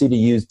tendency to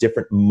use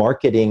different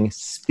marketing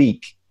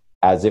speak,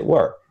 as it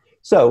were.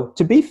 So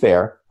to be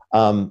fair,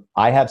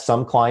 I have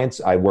some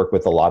clients, I work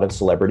with a lot of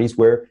celebrities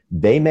where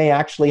they may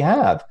actually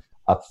have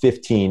a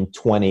 $15,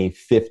 $20,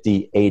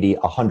 $50, $80,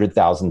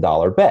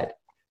 $100,000 bed.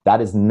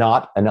 That is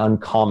not an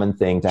uncommon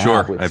thing to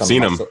have. Sure, I've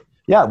seen them.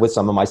 Yeah, with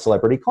some of my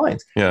celebrity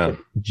clients. Yeah. But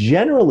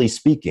generally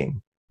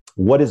speaking,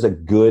 what is a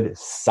good,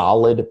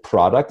 solid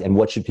product and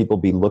what should people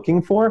be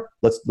looking for?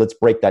 Let's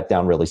break that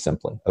down really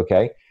simply,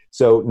 okay?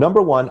 So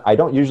number one, I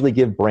don't usually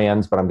give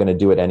brands, but I'm going to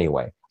do it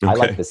anyway. Okay. I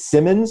like the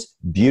Simmons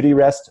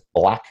Beautyrest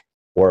Black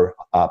or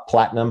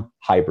Platinum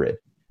Hybrid.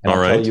 And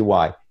I'll tell you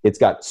why. It's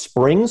got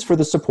springs for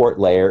the support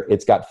layer,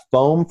 it's got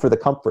foam for the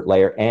comfort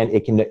layer, and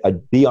it can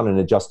be on an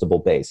adjustable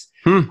base.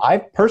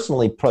 I've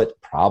personally put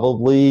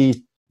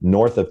probably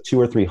north of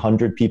 200 or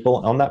 300 people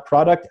on that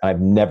product, and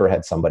I've never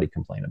had somebody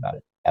complain about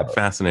it, ever.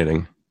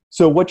 Fascinating.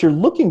 So what you're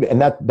looking,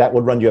 and that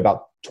would run you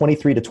about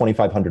 $2,300 to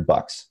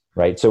 $2,500,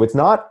 right? So it's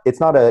not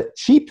a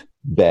cheap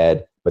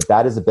bed, but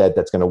that is a bed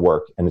that's going to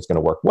work, and it's going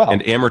to work well.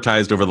 And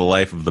amortized over the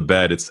life of the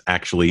bed, it's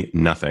actually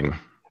nothing.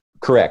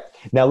 Correct.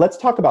 Now let's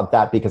talk about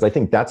that, because I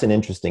think that's an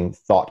interesting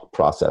thought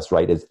process,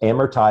 right? Is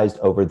amortized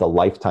over the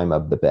lifetime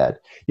of the bed.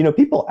 You know,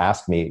 people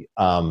ask me,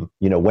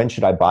 when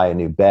should I buy a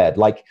new bed?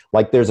 Like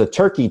there's a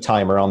turkey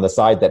timer on the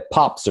side that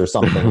pops or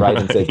something, right?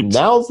 And says,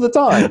 now's the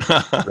time,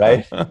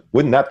 right?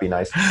 Wouldn't that be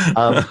nice?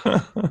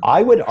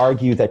 I would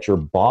argue that your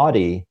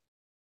body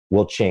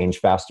will change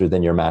faster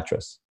than your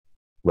mattress,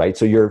 right?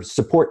 So your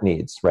support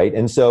needs, right?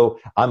 And so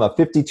I'm a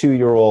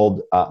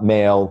 52-year-old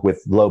male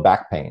with low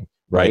back pain,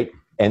 right?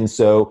 And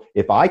so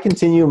if I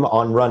continue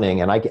on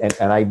running and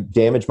I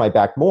damage my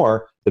back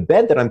more, the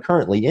bed that I'm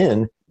currently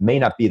in may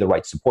not be the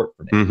right support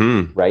for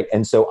me, right?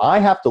 And so I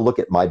have to look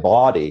at my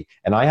body,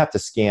 and I have to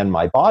scan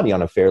my body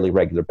on a fairly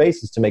regular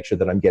basis to make sure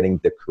that I'm getting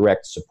the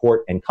correct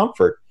support and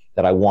comfort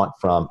that I want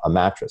from a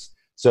mattress.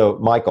 So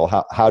Michael,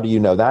 how do you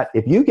know that?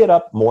 If you get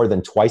up more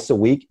than twice a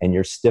week and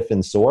you're stiff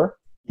and sore,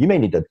 you may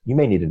need a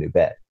new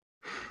bed.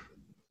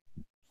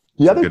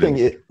 The other thing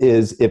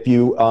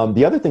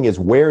is,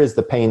 where is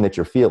the pain that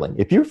you're feeling?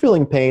 If you're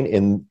feeling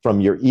pain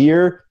from your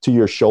ear to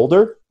your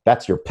shoulder,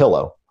 that's your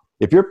pillow.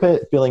 If you're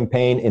feeling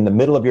pain in the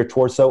middle of your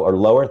torso or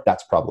lower,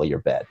 that's probably your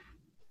bed,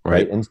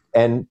 right?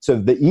 And so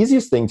the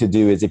easiest thing to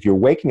do is, if you're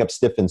waking up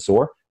stiff and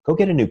sore, go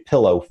get a new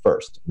pillow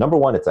first. Number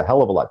one, it's a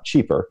hell of a lot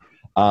cheaper.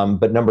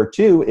 But number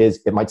two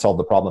is, it might solve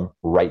the problem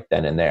right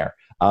then and there.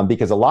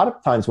 Because a lot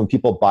of times when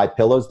people buy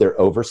pillows, they're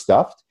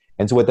overstuffed.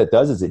 And so what that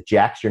does is it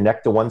jacks your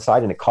neck to one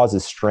side and it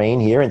causes strain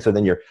here. And so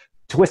then you're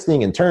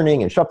twisting and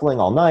turning and shuffling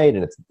all night,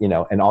 and it's,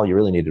 and all you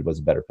really needed was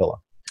a better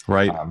pillow.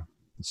 Right.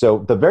 So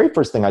the very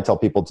first thing I tell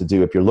people to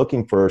do if you're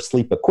looking for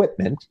sleep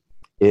equipment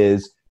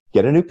is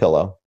get a new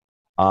pillow,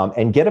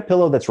 and get a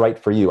pillow that's right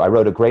for you. I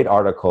wrote a great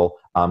article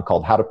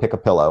called How to Pick a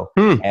Pillow.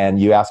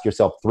 And you ask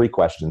yourself 3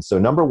 questions. So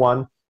number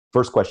one,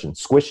 first question,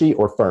 squishy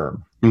or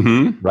firm?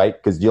 Right?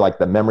 Because do you like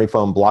the memory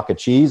foam block of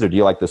cheese, or do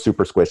you like the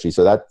super squishy?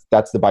 So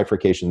that's the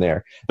bifurcation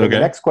there. Okay. The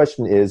next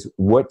question is,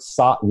 what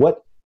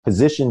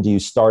position do you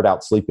start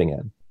out sleeping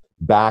in?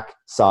 Back,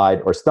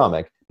 side, or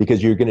stomach?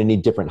 Because you're going to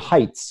need different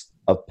heights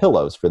of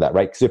pillows for that,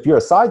 right? Because if you're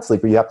a side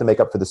sleeper, you have to make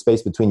up for the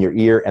space between your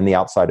ear and the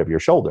outside of your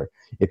shoulder.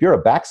 If you're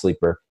a back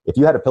sleeper, if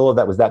you had a pillow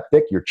that was that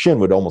thick, your chin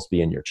would almost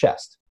be in your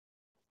chest,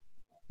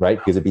 right?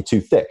 Because it'd be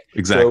too thick.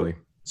 Exactly.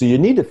 So you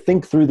need to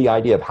think through the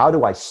idea of, how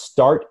do I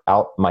start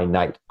out my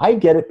night? I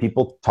get it.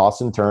 People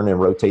toss and turn and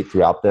rotate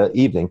throughout the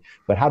evening,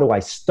 but how do I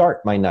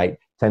start my night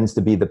tends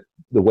to be the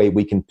way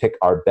we can pick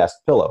our best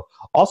pillow.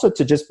 Also,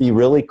 to just be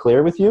really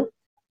clear with you,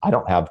 I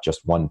don't have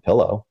just one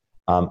pillow.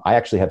 I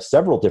actually have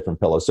several different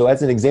pillows. So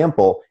as an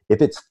example,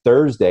 if it's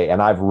Thursday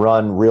and I've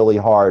run really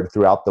hard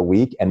throughout the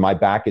week and my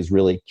back is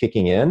really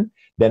kicking in,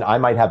 then I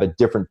might have a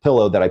different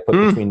pillow that I put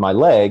between my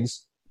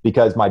legs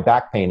because my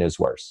back pain is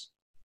worse.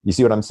 You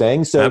see what I'm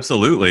saying? So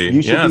absolutely.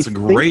 You should it's a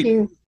great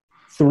thinking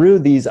through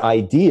these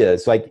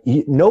ideas. Like,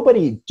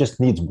 nobody just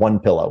needs one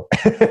pillow.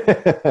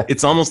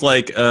 It's almost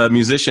like a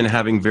musician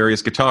having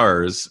various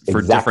guitars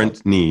for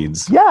different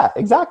needs. Yeah,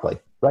 exactly.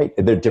 Right.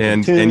 They're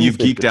different tunes, and you've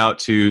geeked out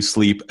to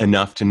sleep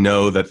enough to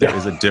know that there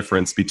is a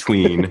difference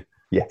between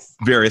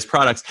various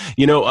products.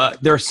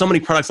 There are so many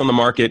products on the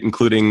market,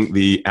 including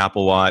the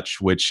Apple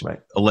Watch, which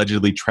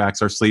allegedly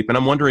tracks our sleep. And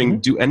I'm wondering,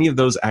 do any of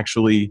those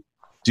actually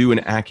do an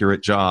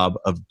accurate job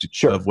of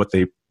what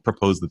they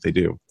propose that they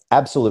do?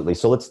 Absolutely.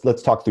 So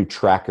let's talk through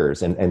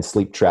trackers and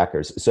sleep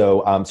trackers.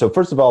 So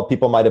first of all,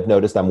 people might have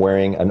noticed I'm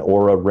wearing an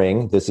Oura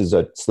ring. This is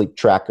a sleep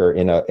tracker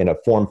in a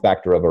form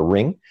factor of a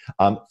ring.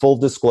 Full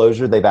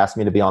disclosure, they've asked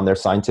me to be on their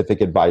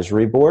scientific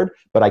advisory board,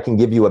 but I can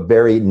give you a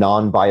very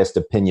non-biased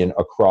opinion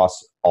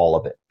across all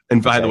of it.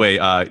 And by the way,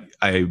 I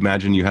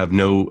imagine you have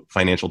no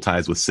financial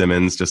ties with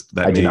Simmons. Just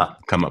that may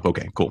come up.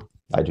 Okay, cool.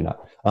 I do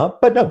not.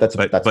 But no, that's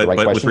the right question.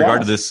 But with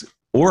regard to this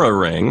Oura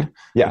ring,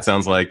 it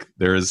sounds like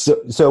there's...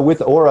 So with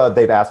Oura,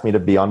 they've asked me to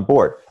be on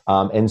board.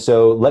 And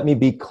so let me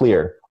be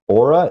clear.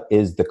 Oura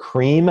is the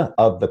cream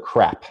of the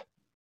crap.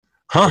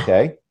 Huh.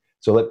 Okay?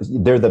 So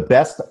they're the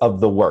best of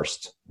the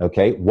worst.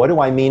 Okay? What do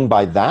I mean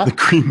by that? The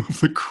cream of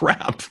the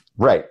crap.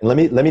 Right. Let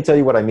me tell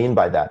you what I mean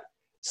by that.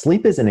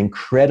 Sleep is an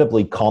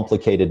incredibly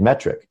complicated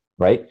metric,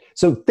 right?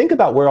 So think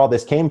about where all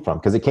this came from,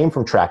 because it came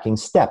from tracking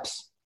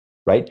steps.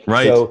 Right?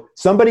 So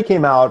somebody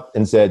came out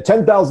and said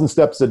 10,000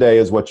 steps a day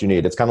is what you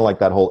need. It's kind of like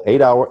that whole 8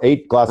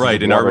 glasses of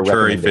water an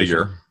arbitrary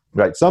figure.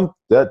 Right.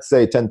 Let's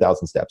say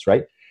 10,000 steps,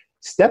 right?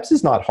 Steps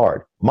is not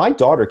hard. My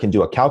daughter can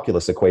do a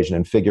calculus equation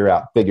and figure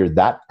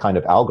that kind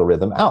of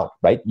algorithm out,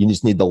 right? You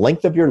just need the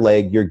length of your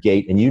leg, your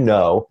gait, and you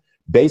know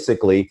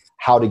basically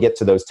how to get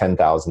to those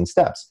 10,000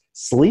 steps.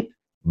 Sleep,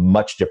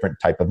 much different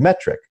type of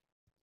metric.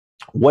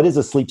 What is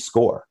a sleep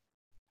score?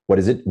 What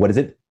is it?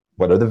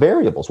 What are the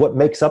variables? What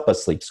makes up a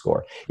sleep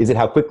score? Is it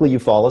how quickly you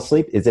fall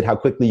asleep? Is it how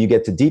quickly you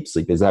get to deep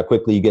sleep? Is it how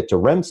quickly you get to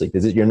REM sleep?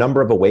 Is it your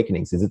number of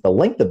awakenings? Is it the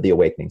length of the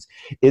awakenings?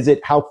 Is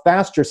it how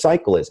fast your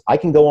cycle is? I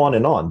can go on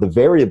and on. The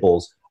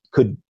variables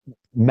could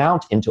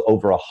mount into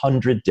over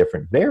 100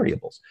 different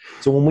variables.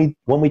 So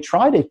when we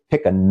try to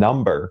pick a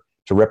number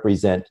to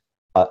represent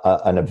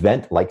an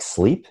event like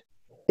sleep,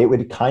 it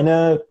would kind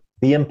of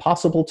be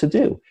impossible to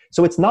do.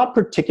 So it's not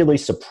particularly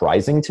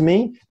surprising to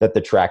me that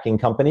the tracking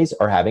companies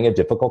are having a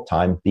difficult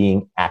time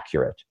being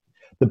accurate.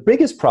 The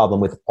biggest problem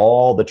with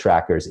all the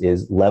trackers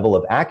is level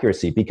of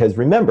accuracy, because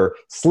remember,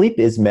 sleep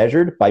is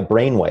measured by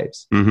brain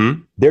waves.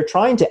 Mm-hmm. They're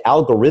trying to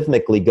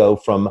algorithmically go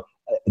from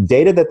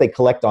data that they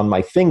collect on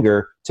my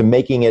finger to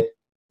making it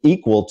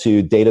equal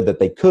to data that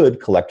they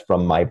could collect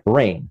from my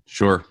brain.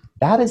 Sure.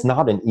 That is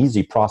not an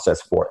easy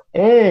process for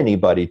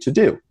anybody to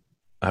do.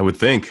 I would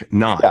think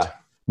not. Yeah.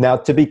 Now,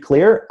 to be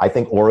clear, I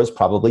think Oura's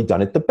probably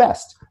done it the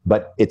best,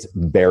 but it's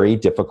very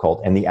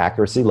difficult and the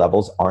accuracy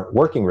levels aren't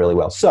working really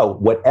well. So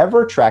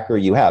whatever tracker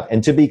you have,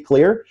 and to be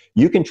clear,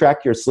 you can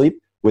track your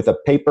sleep with a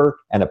paper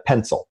and a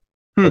pencil.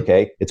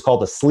 Okay. It's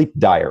called a sleep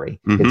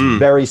diary. Mm-hmm. It's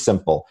very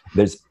simple.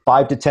 There's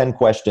 5 to 10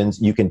 questions.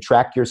 You can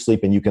track your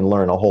sleep and you can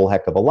learn a whole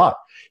heck of a lot.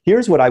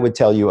 Here's what I would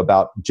tell you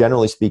about,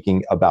 generally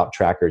speaking, about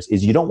trackers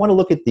is you don't want to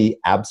look at the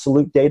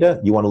absolute data.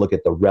 You want to look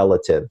at the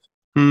relative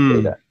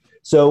data.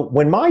 So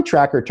when my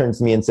tracker turns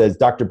to me and says,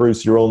 Dr.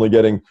 Bruce, you're only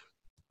getting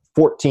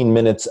 14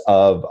 minutes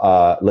of,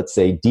 let's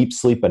say, deep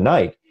sleep a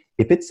night.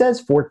 If it says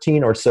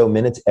 14 or so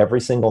minutes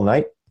every single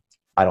night,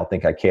 I don't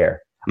think I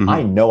care. Mm-hmm.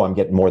 I know I'm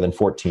getting more than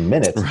 14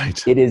 minutes.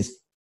 Right. It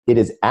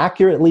is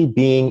accurately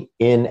being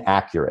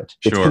inaccurate.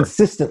 Sure. It's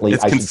consistently,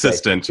 it's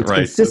consistent, it's right.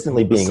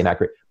 consistently being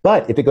inaccurate.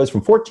 But if it goes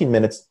from 14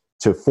 minutes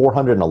to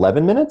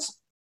 411 minutes,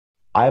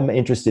 I'm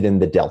interested in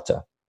the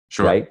delta.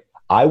 Sure. Right?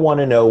 I want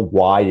to know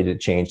why did it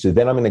change. So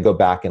then I'm going to go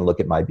back and look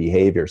at my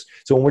behaviors.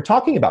 So when we're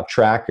talking about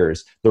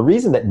trackers, the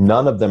reason that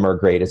none of them are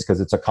great is because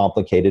it's a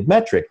complicated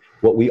metric.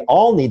 What we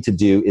all need to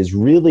do is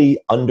really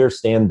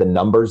understand the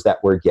numbers that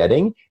we're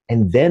getting,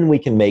 and then we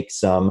can make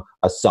some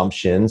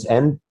assumptions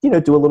and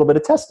do a little bit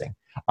of testing.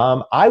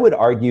 I would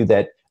argue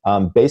that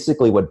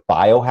basically what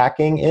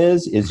biohacking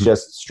is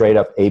just straight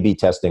up A/B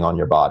testing on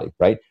your body,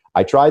 right?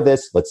 I try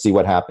this, let's see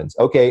what happens.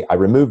 Okay, I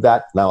remove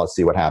that, now let's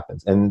see what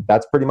happens. And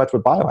that's pretty much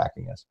what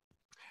biohacking is.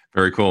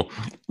 Very cool.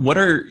 What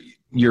are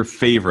your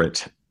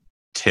favorite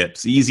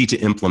tips, easy to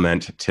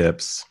implement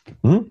tips?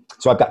 Mm-hmm.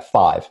 So I've got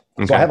 5.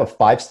 Okay. So I have a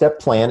 5-step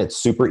plan. It's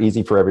super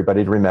easy for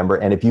everybody to remember.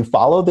 And if you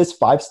follow this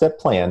 5-step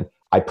plan,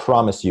 I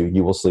promise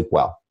you will sleep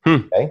well.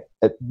 Okay?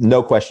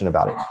 No question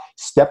about it.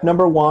 Step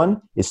number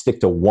 1 is stick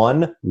to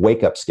one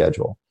wake-up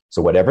schedule.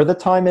 So whatever the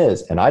time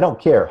is, and I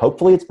don't care,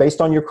 hopefully it's based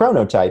on your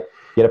chronotype,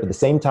 get up at the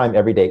same time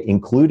every day,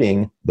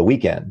 including the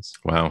weekends.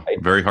 Wow. Right?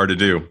 Very hard to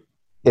do.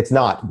 It's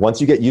not.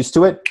 Once you get used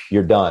to it,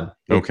 you're done.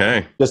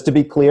 Okay. Just to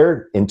be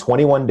clear, in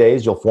 21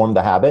 days, you'll form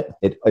the habit.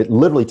 It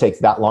literally takes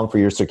that long for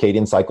your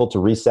circadian cycle to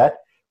reset.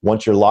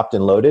 Once you're locked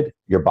and loaded,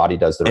 your body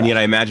does the rest. And yet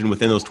I imagine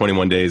within those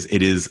 21 days,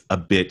 it is a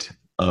bit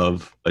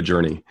of a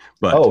journey.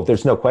 But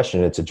there's no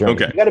question it's a journey.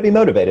 Okay. You got to be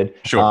motivated.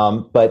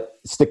 Sure. But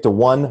stick to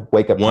one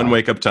wake-up time. One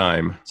wake-up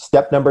time.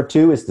 Step number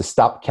 2 is to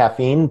stop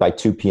caffeine by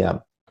 2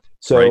 p.m.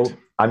 So right.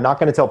 I'm not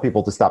going to tell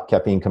people to stop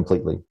caffeine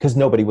completely because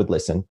nobody would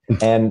listen.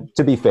 And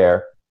to be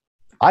fair,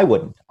 I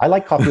wouldn't. I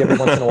like coffee every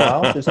once in a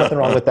while. There's nothing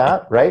wrong with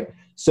that, right?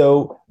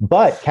 So,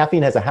 but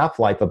caffeine has a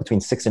half-life of between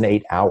 6 and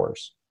 8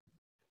 hours.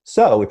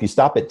 So if you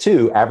stop at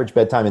 2, average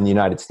bedtime in the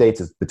United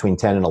States is between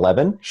 10 and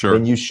 11. Sure.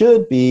 Then you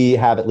should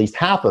have at least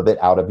half of it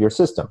out of your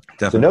system.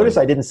 Definitely. So notice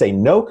I didn't say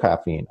no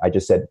caffeine. I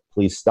just said,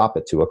 please stop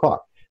at 2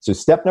 o'clock. So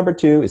step number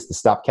 2 is to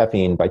stop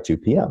caffeine by 2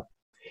 p.m.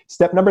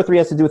 Step number 3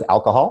 has to do with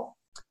alcohol.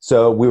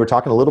 So we were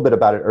talking a little bit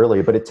about it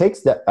earlier, but it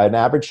takes an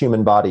average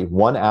human body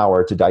 1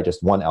 hour to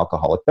digest one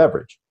alcoholic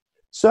beverage.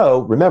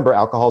 So remember,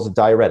 alcohol is a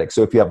diuretic.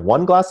 So if you have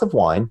 1 glass of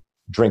wine,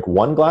 drink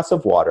 1 glass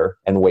of water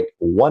and wait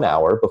 1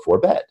 hour before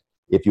bed.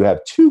 If you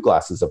have 2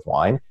 glasses of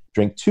wine,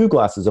 drink 2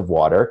 glasses of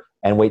water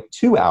and wait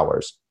 2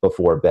 hours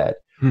before bed.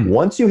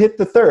 Once you hit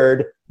the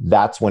third,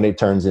 that's when it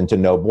turns into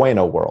no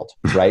bueno world,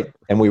 right?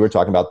 And we were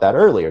talking about that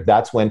earlier.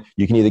 That's when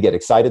you can either get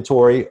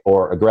excitatory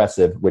or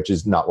aggressive, which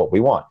is not what we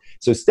want.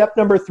 So step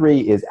number 3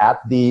 is at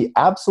the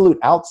absolute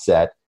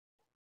outset,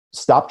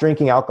 stop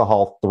drinking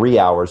alcohol 3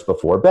 hours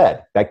before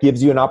bed. That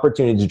gives you an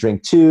opportunity to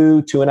drink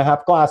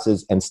 2.5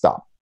 glasses and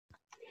stop.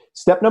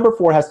 Step number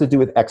 4 has to do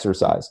with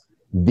exercise.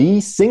 The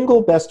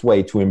single best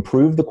way to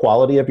improve the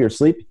quality of your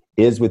sleep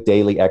is with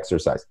daily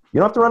exercise. You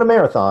don't have to run a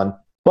marathon,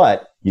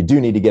 but you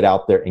do need to get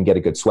out there and get a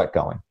good sweat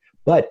going.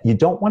 But you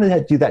don't want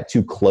to do that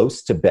too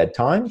close to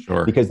bedtime,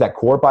 because that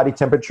core body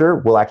temperature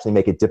will actually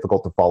make it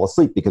difficult to fall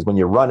asleep, because when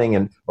you're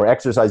running or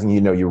exercising,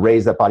 you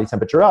raise that body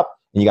temperature up,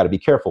 and you got to be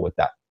careful with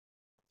that.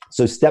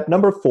 So step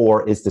number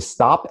 4 is to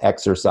stop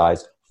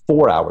exercise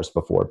 4 hours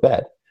before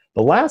bed.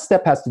 The last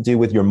step has to do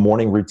with your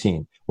morning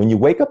routine. When you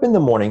wake up in the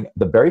morning,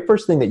 the very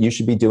first thing that you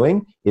should be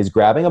doing is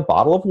grabbing a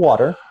bottle of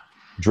water,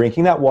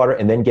 drinking that water,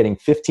 and then getting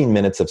 15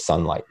 minutes of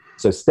sunlight.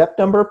 So step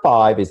number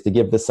 5 is to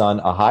give the sun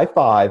a high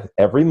five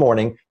every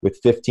morning with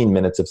 15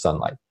 minutes of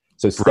sunlight.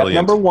 So step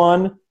number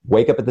 1,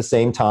 wake up at the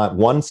same time,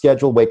 1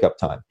 scheduled wake up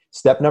time.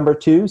 Step number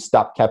 2,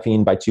 stop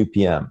caffeine by 2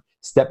 p.m.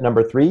 Step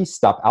number 3,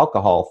 stop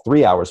alcohol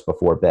 3 hours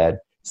before bed.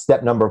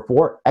 Step number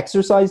 4,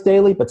 exercise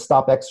daily, but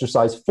stop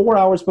exercise 4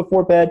 hours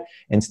before bed.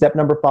 And step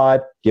number 5,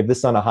 give the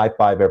sun a high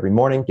five every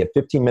morning, get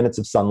 15 minutes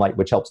of sunlight,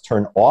 which helps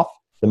turn off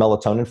the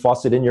melatonin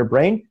faucet in your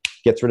brain,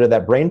 gets rid of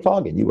that brain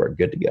fog, and you are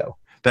good to go.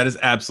 That is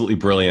absolutely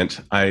brilliant.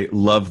 I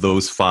love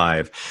those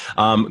 5.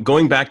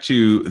 Going back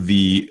to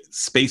the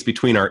space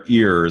between our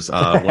ears,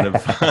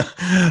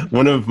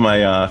 one of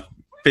my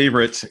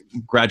favorite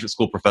graduate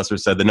school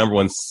professors said the number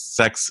 1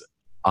 sex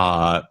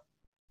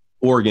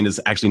organ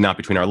is actually not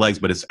between our legs,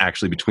 but it's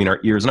actually between our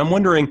ears. And I'm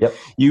wondering,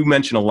 you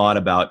mentioned a lot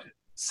about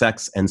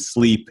sex and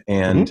sleep,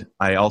 and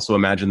I also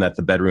imagine that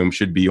the bedroom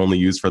should be only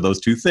used for those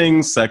 2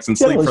 things, sex and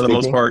sleep for the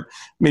most part,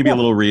 maybe a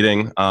little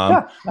reading.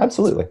 Yeah,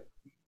 absolutely.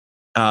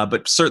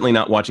 But certainly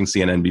not watching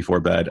CNN before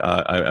bed,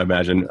 I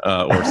imagine,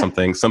 or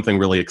something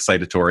really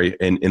excitatory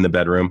in the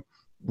bedroom.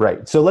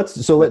 Right. So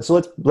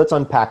let's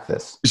unpack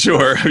this.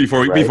 Sure.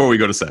 Before we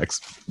go to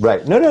sex.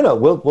 Right. No.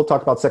 We'll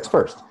talk about sex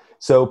first.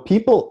 So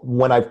people,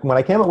 when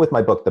I came up with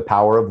my book, The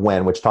Power of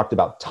When, which talked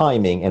about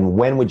timing and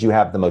when would you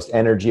have the most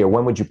energy or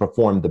when would you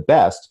perform the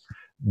best,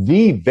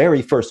 the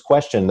very first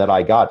question that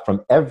I got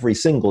from every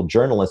single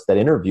journalist that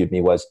interviewed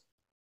me was,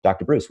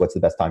 Dr. Bruce, what's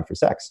the best time for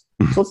sex?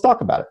 So let's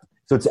talk about it.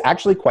 So it's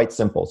actually quite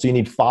simple. So you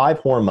need 5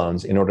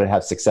 hormones in order to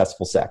have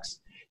successful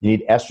sex. You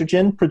need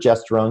estrogen,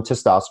 progesterone,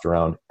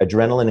 testosterone,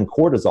 adrenaline, and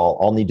cortisol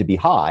all need to be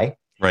high.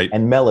 Right.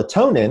 And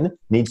melatonin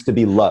needs to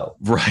be low.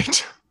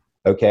 Right.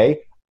 Okay.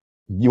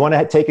 You want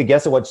to take a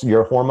guess at what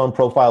your hormone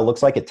profile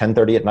looks like at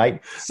 10:30 at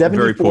night? 74%,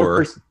 very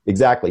poor.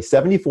 Exactly.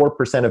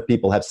 74% of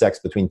people have sex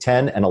between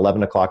 10 and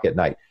 11 o'clock at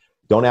night.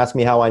 Don't ask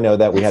me how I know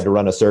that. We had to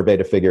run a survey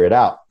to figure it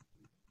out.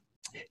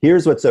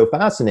 Here's what's so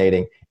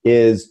fascinating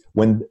is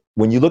when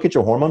you look at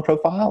your hormone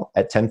profile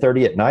at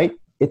 10:30 at night,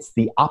 it's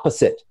the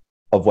opposite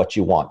of what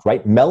you want,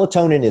 right?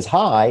 Melatonin is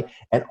high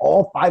and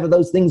all 5 of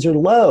those things are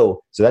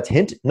low. So that's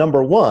hint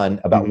number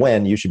 1 about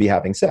when you should be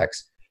having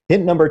sex.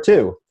 Hint number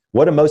 2,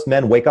 what do most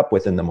men wake up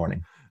with in the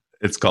morning?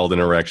 It's called an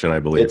erection, I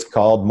believe. It's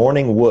called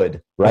morning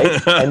wood,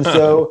 right? And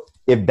so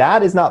if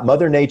that is not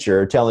Mother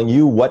Nature telling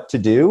you what to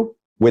do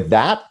with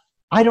that,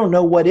 I don't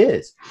know what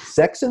is.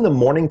 Sex in the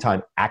morning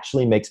time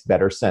actually makes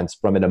better sense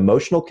from an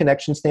emotional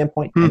connection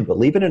standpoint, and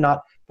believe it or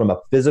not, from a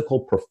physical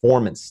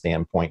performance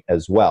standpoint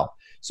as well.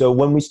 So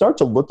when we start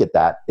to look at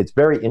that, it's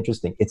very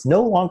interesting. It's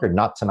no longer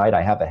not tonight,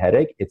 I have a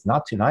headache. It's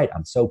not tonight,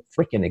 I'm so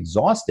freaking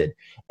exhausted.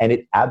 And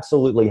it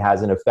absolutely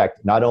has an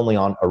effect not only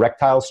on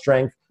erectile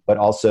strength, but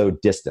also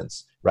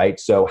distance,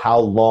 right? So how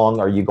long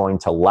are you going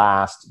to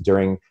last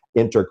during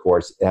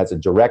intercourse? It has a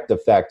direct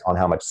effect on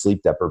how much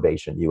sleep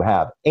deprivation you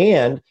have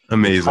and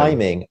the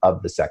timing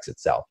of the sex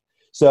itself.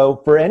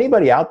 So for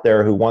anybody out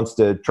there who wants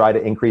to try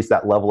to increase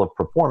that level of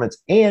performance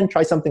and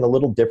try something a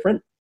little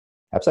different,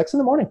 have sex in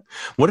the morning.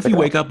 What if you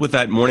wake up with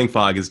that morning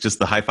fog? Is just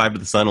the high five to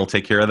the sun will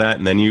take care of that,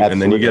 and then you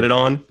get it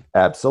on?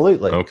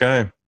 Absolutely.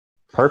 Okay.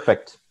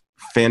 Perfect.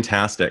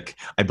 Fantastic.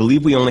 I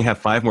believe we only have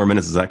 5 more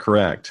minutes. Is that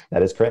correct?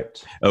 That is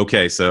correct.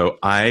 Okay, so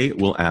I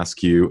will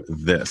ask you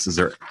this. Is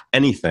there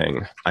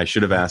anything I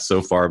should have asked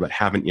so far but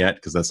haven't yet?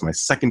 Because that's my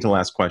second to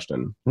last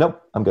question.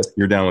 Nope, I'm good.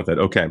 You're down with it.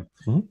 Okay.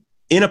 Mm-hmm.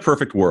 In a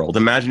perfect world,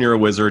 imagine you're a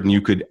wizard and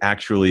you could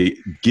actually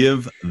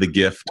give the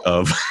gift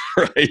of,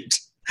 right?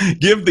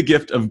 Give the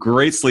gift of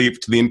great sleep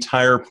to the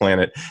entire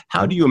planet.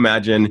 How do you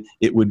imagine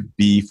it would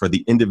be for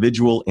the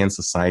individual and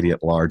society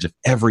at large if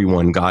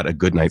everyone got a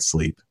good night's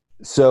sleep?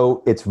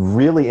 So it's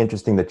really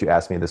interesting that you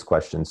asked me this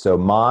question. So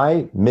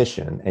my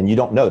mission, and you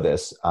don't know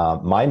this,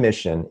 my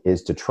mission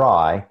is to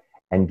try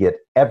and get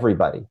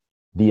everybody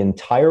the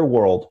entire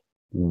world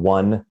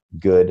one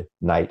good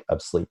night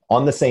of sleep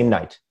on the same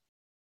night.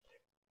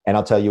 And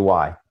I'll tell you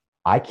why.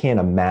 I can't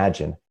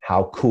imagine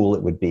how cool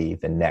it would be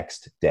the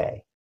next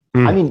day.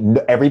 I mean,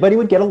 everybody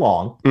would get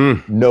along.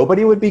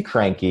 Nobody would be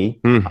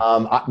cranky.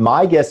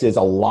 My guess is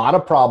a lot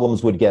of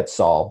problems would get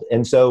solved.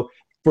 And so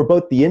for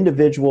both the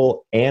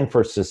individual and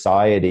for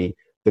society,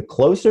 the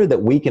closer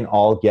that we can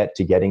all get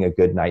to getting a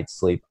good night's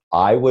sleep,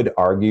 I would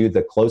argue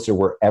the closer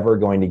we're ever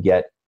going to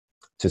get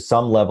to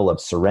some level of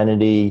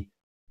serenity,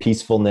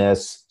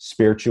 peacefulness,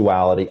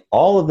 spirituality,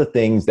 all of the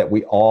things that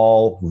we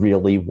all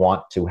really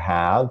want to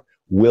have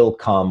will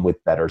come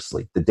with better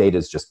sleep. The data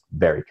is just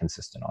very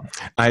consistent on it.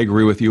 I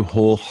agree with you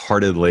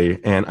wholeheartedly.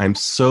 And I'm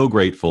so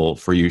grateful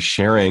for you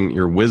sharing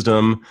your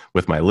wisdom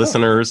with my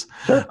listeners,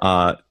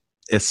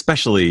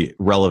 especially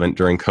relevant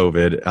during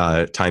COVID.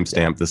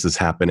 Timestamp, this is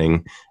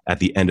happening at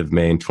the end of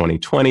May in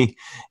 2020,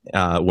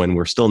 when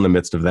we're still in the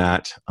midst of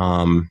that.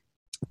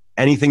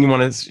 Anything you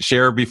want to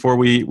share before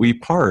we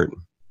part?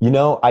 You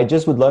know, I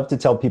just would love to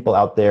tell people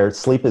out there,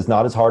 sleep is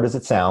not as hard as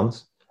it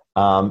sounds.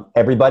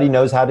 Everybody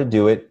knows how to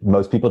do it.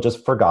 Most people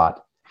just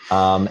forgot.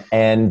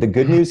 And the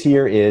good news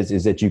here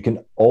is that you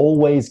can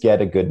always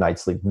get a good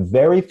night's sleep.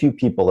 Very few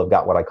people have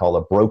got what I call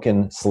a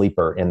broken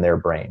sleeper in their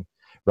brain,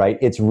 right?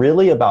 It's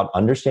really about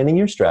understanding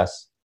your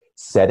stress,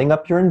 setting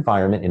up your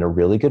environment in a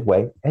really good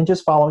way, and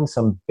just following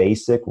some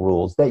basic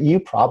rules that you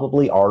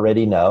probably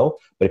already know.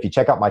 But if you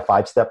check out my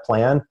 5-step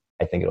plan,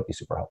 I think it'll be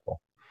super helpful.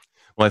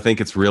 Well, I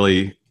think it's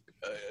really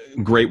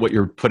great what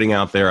you're putting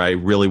out there. I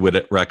really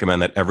would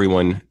recommend that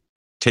everyone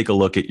take a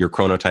look at your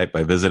chronotype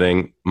by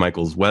visiting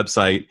Michael's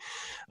website.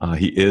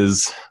 He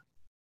is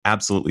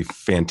absolutely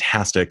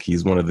fantastic.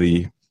 He's one of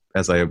the,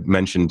 as I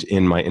mentioned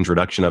in my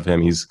introduction of him,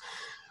 he's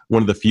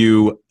one of the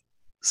few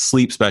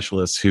sleep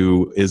specialists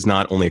who is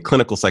not only a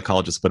clinical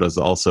psychologist, but has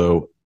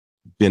also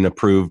been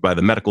approved by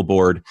the medical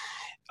board.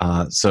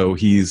 So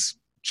he's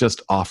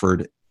just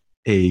offered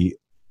a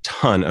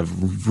ton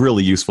of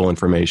really useful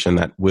information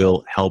that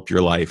will help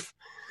your life.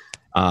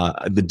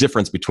 The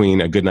difference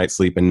between a good night's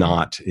sleep and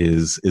not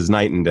is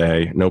night and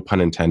day, no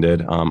pun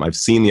intended. I've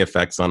seen the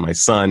effects on my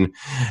son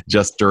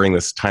just during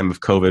this time of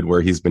COVID,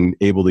 where he's been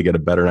able to get a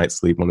better night's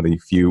sleep. One of the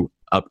few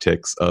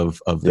upticks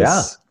of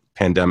this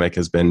pandemic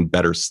has been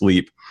better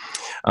sleep.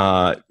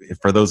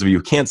 For those of you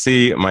who can't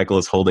see, Michael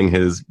is holding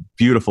his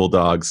beautiful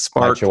dog,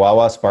 Spark. My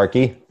Chihuahua,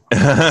 Sparky.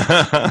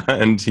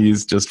 And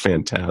he's just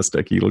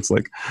fantastic. He looks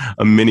like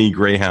a mini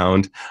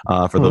greyhound,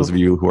 for those of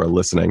you who are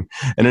listening.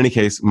 In any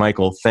case,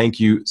 Michael, thank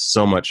you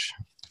so much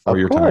for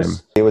your time.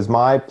 It was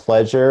my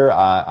pleasure.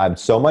 I'm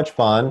so much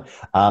fun.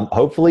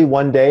 Hopefully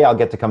one day I'll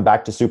get to come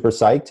back to Super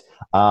Psyched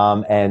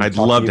and I'd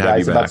talk love to you to have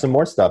guys you about back. some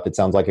more stuff. It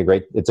sounds like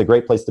it's a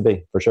great place to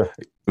be, for sure.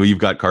 Well, you've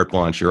got carte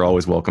blanche. You're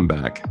always welcome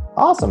back.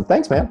 Awesome.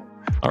 Thanks, man.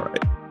 All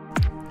right.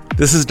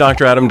 This is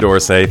Dr. Adam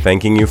Dorsey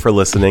thanking you for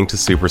listening to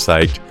Super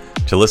Psyched.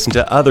 To listen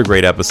to other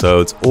great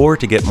episodes or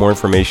to get more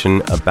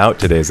information about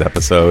today's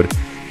episode,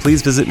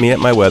 please visit me at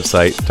my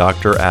website,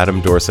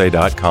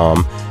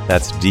 dradamdorsey.com.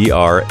 That's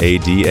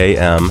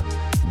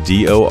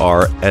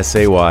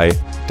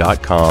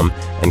DradamDorsay.com,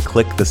 and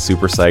click the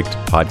Super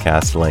Psyched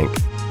podcast link.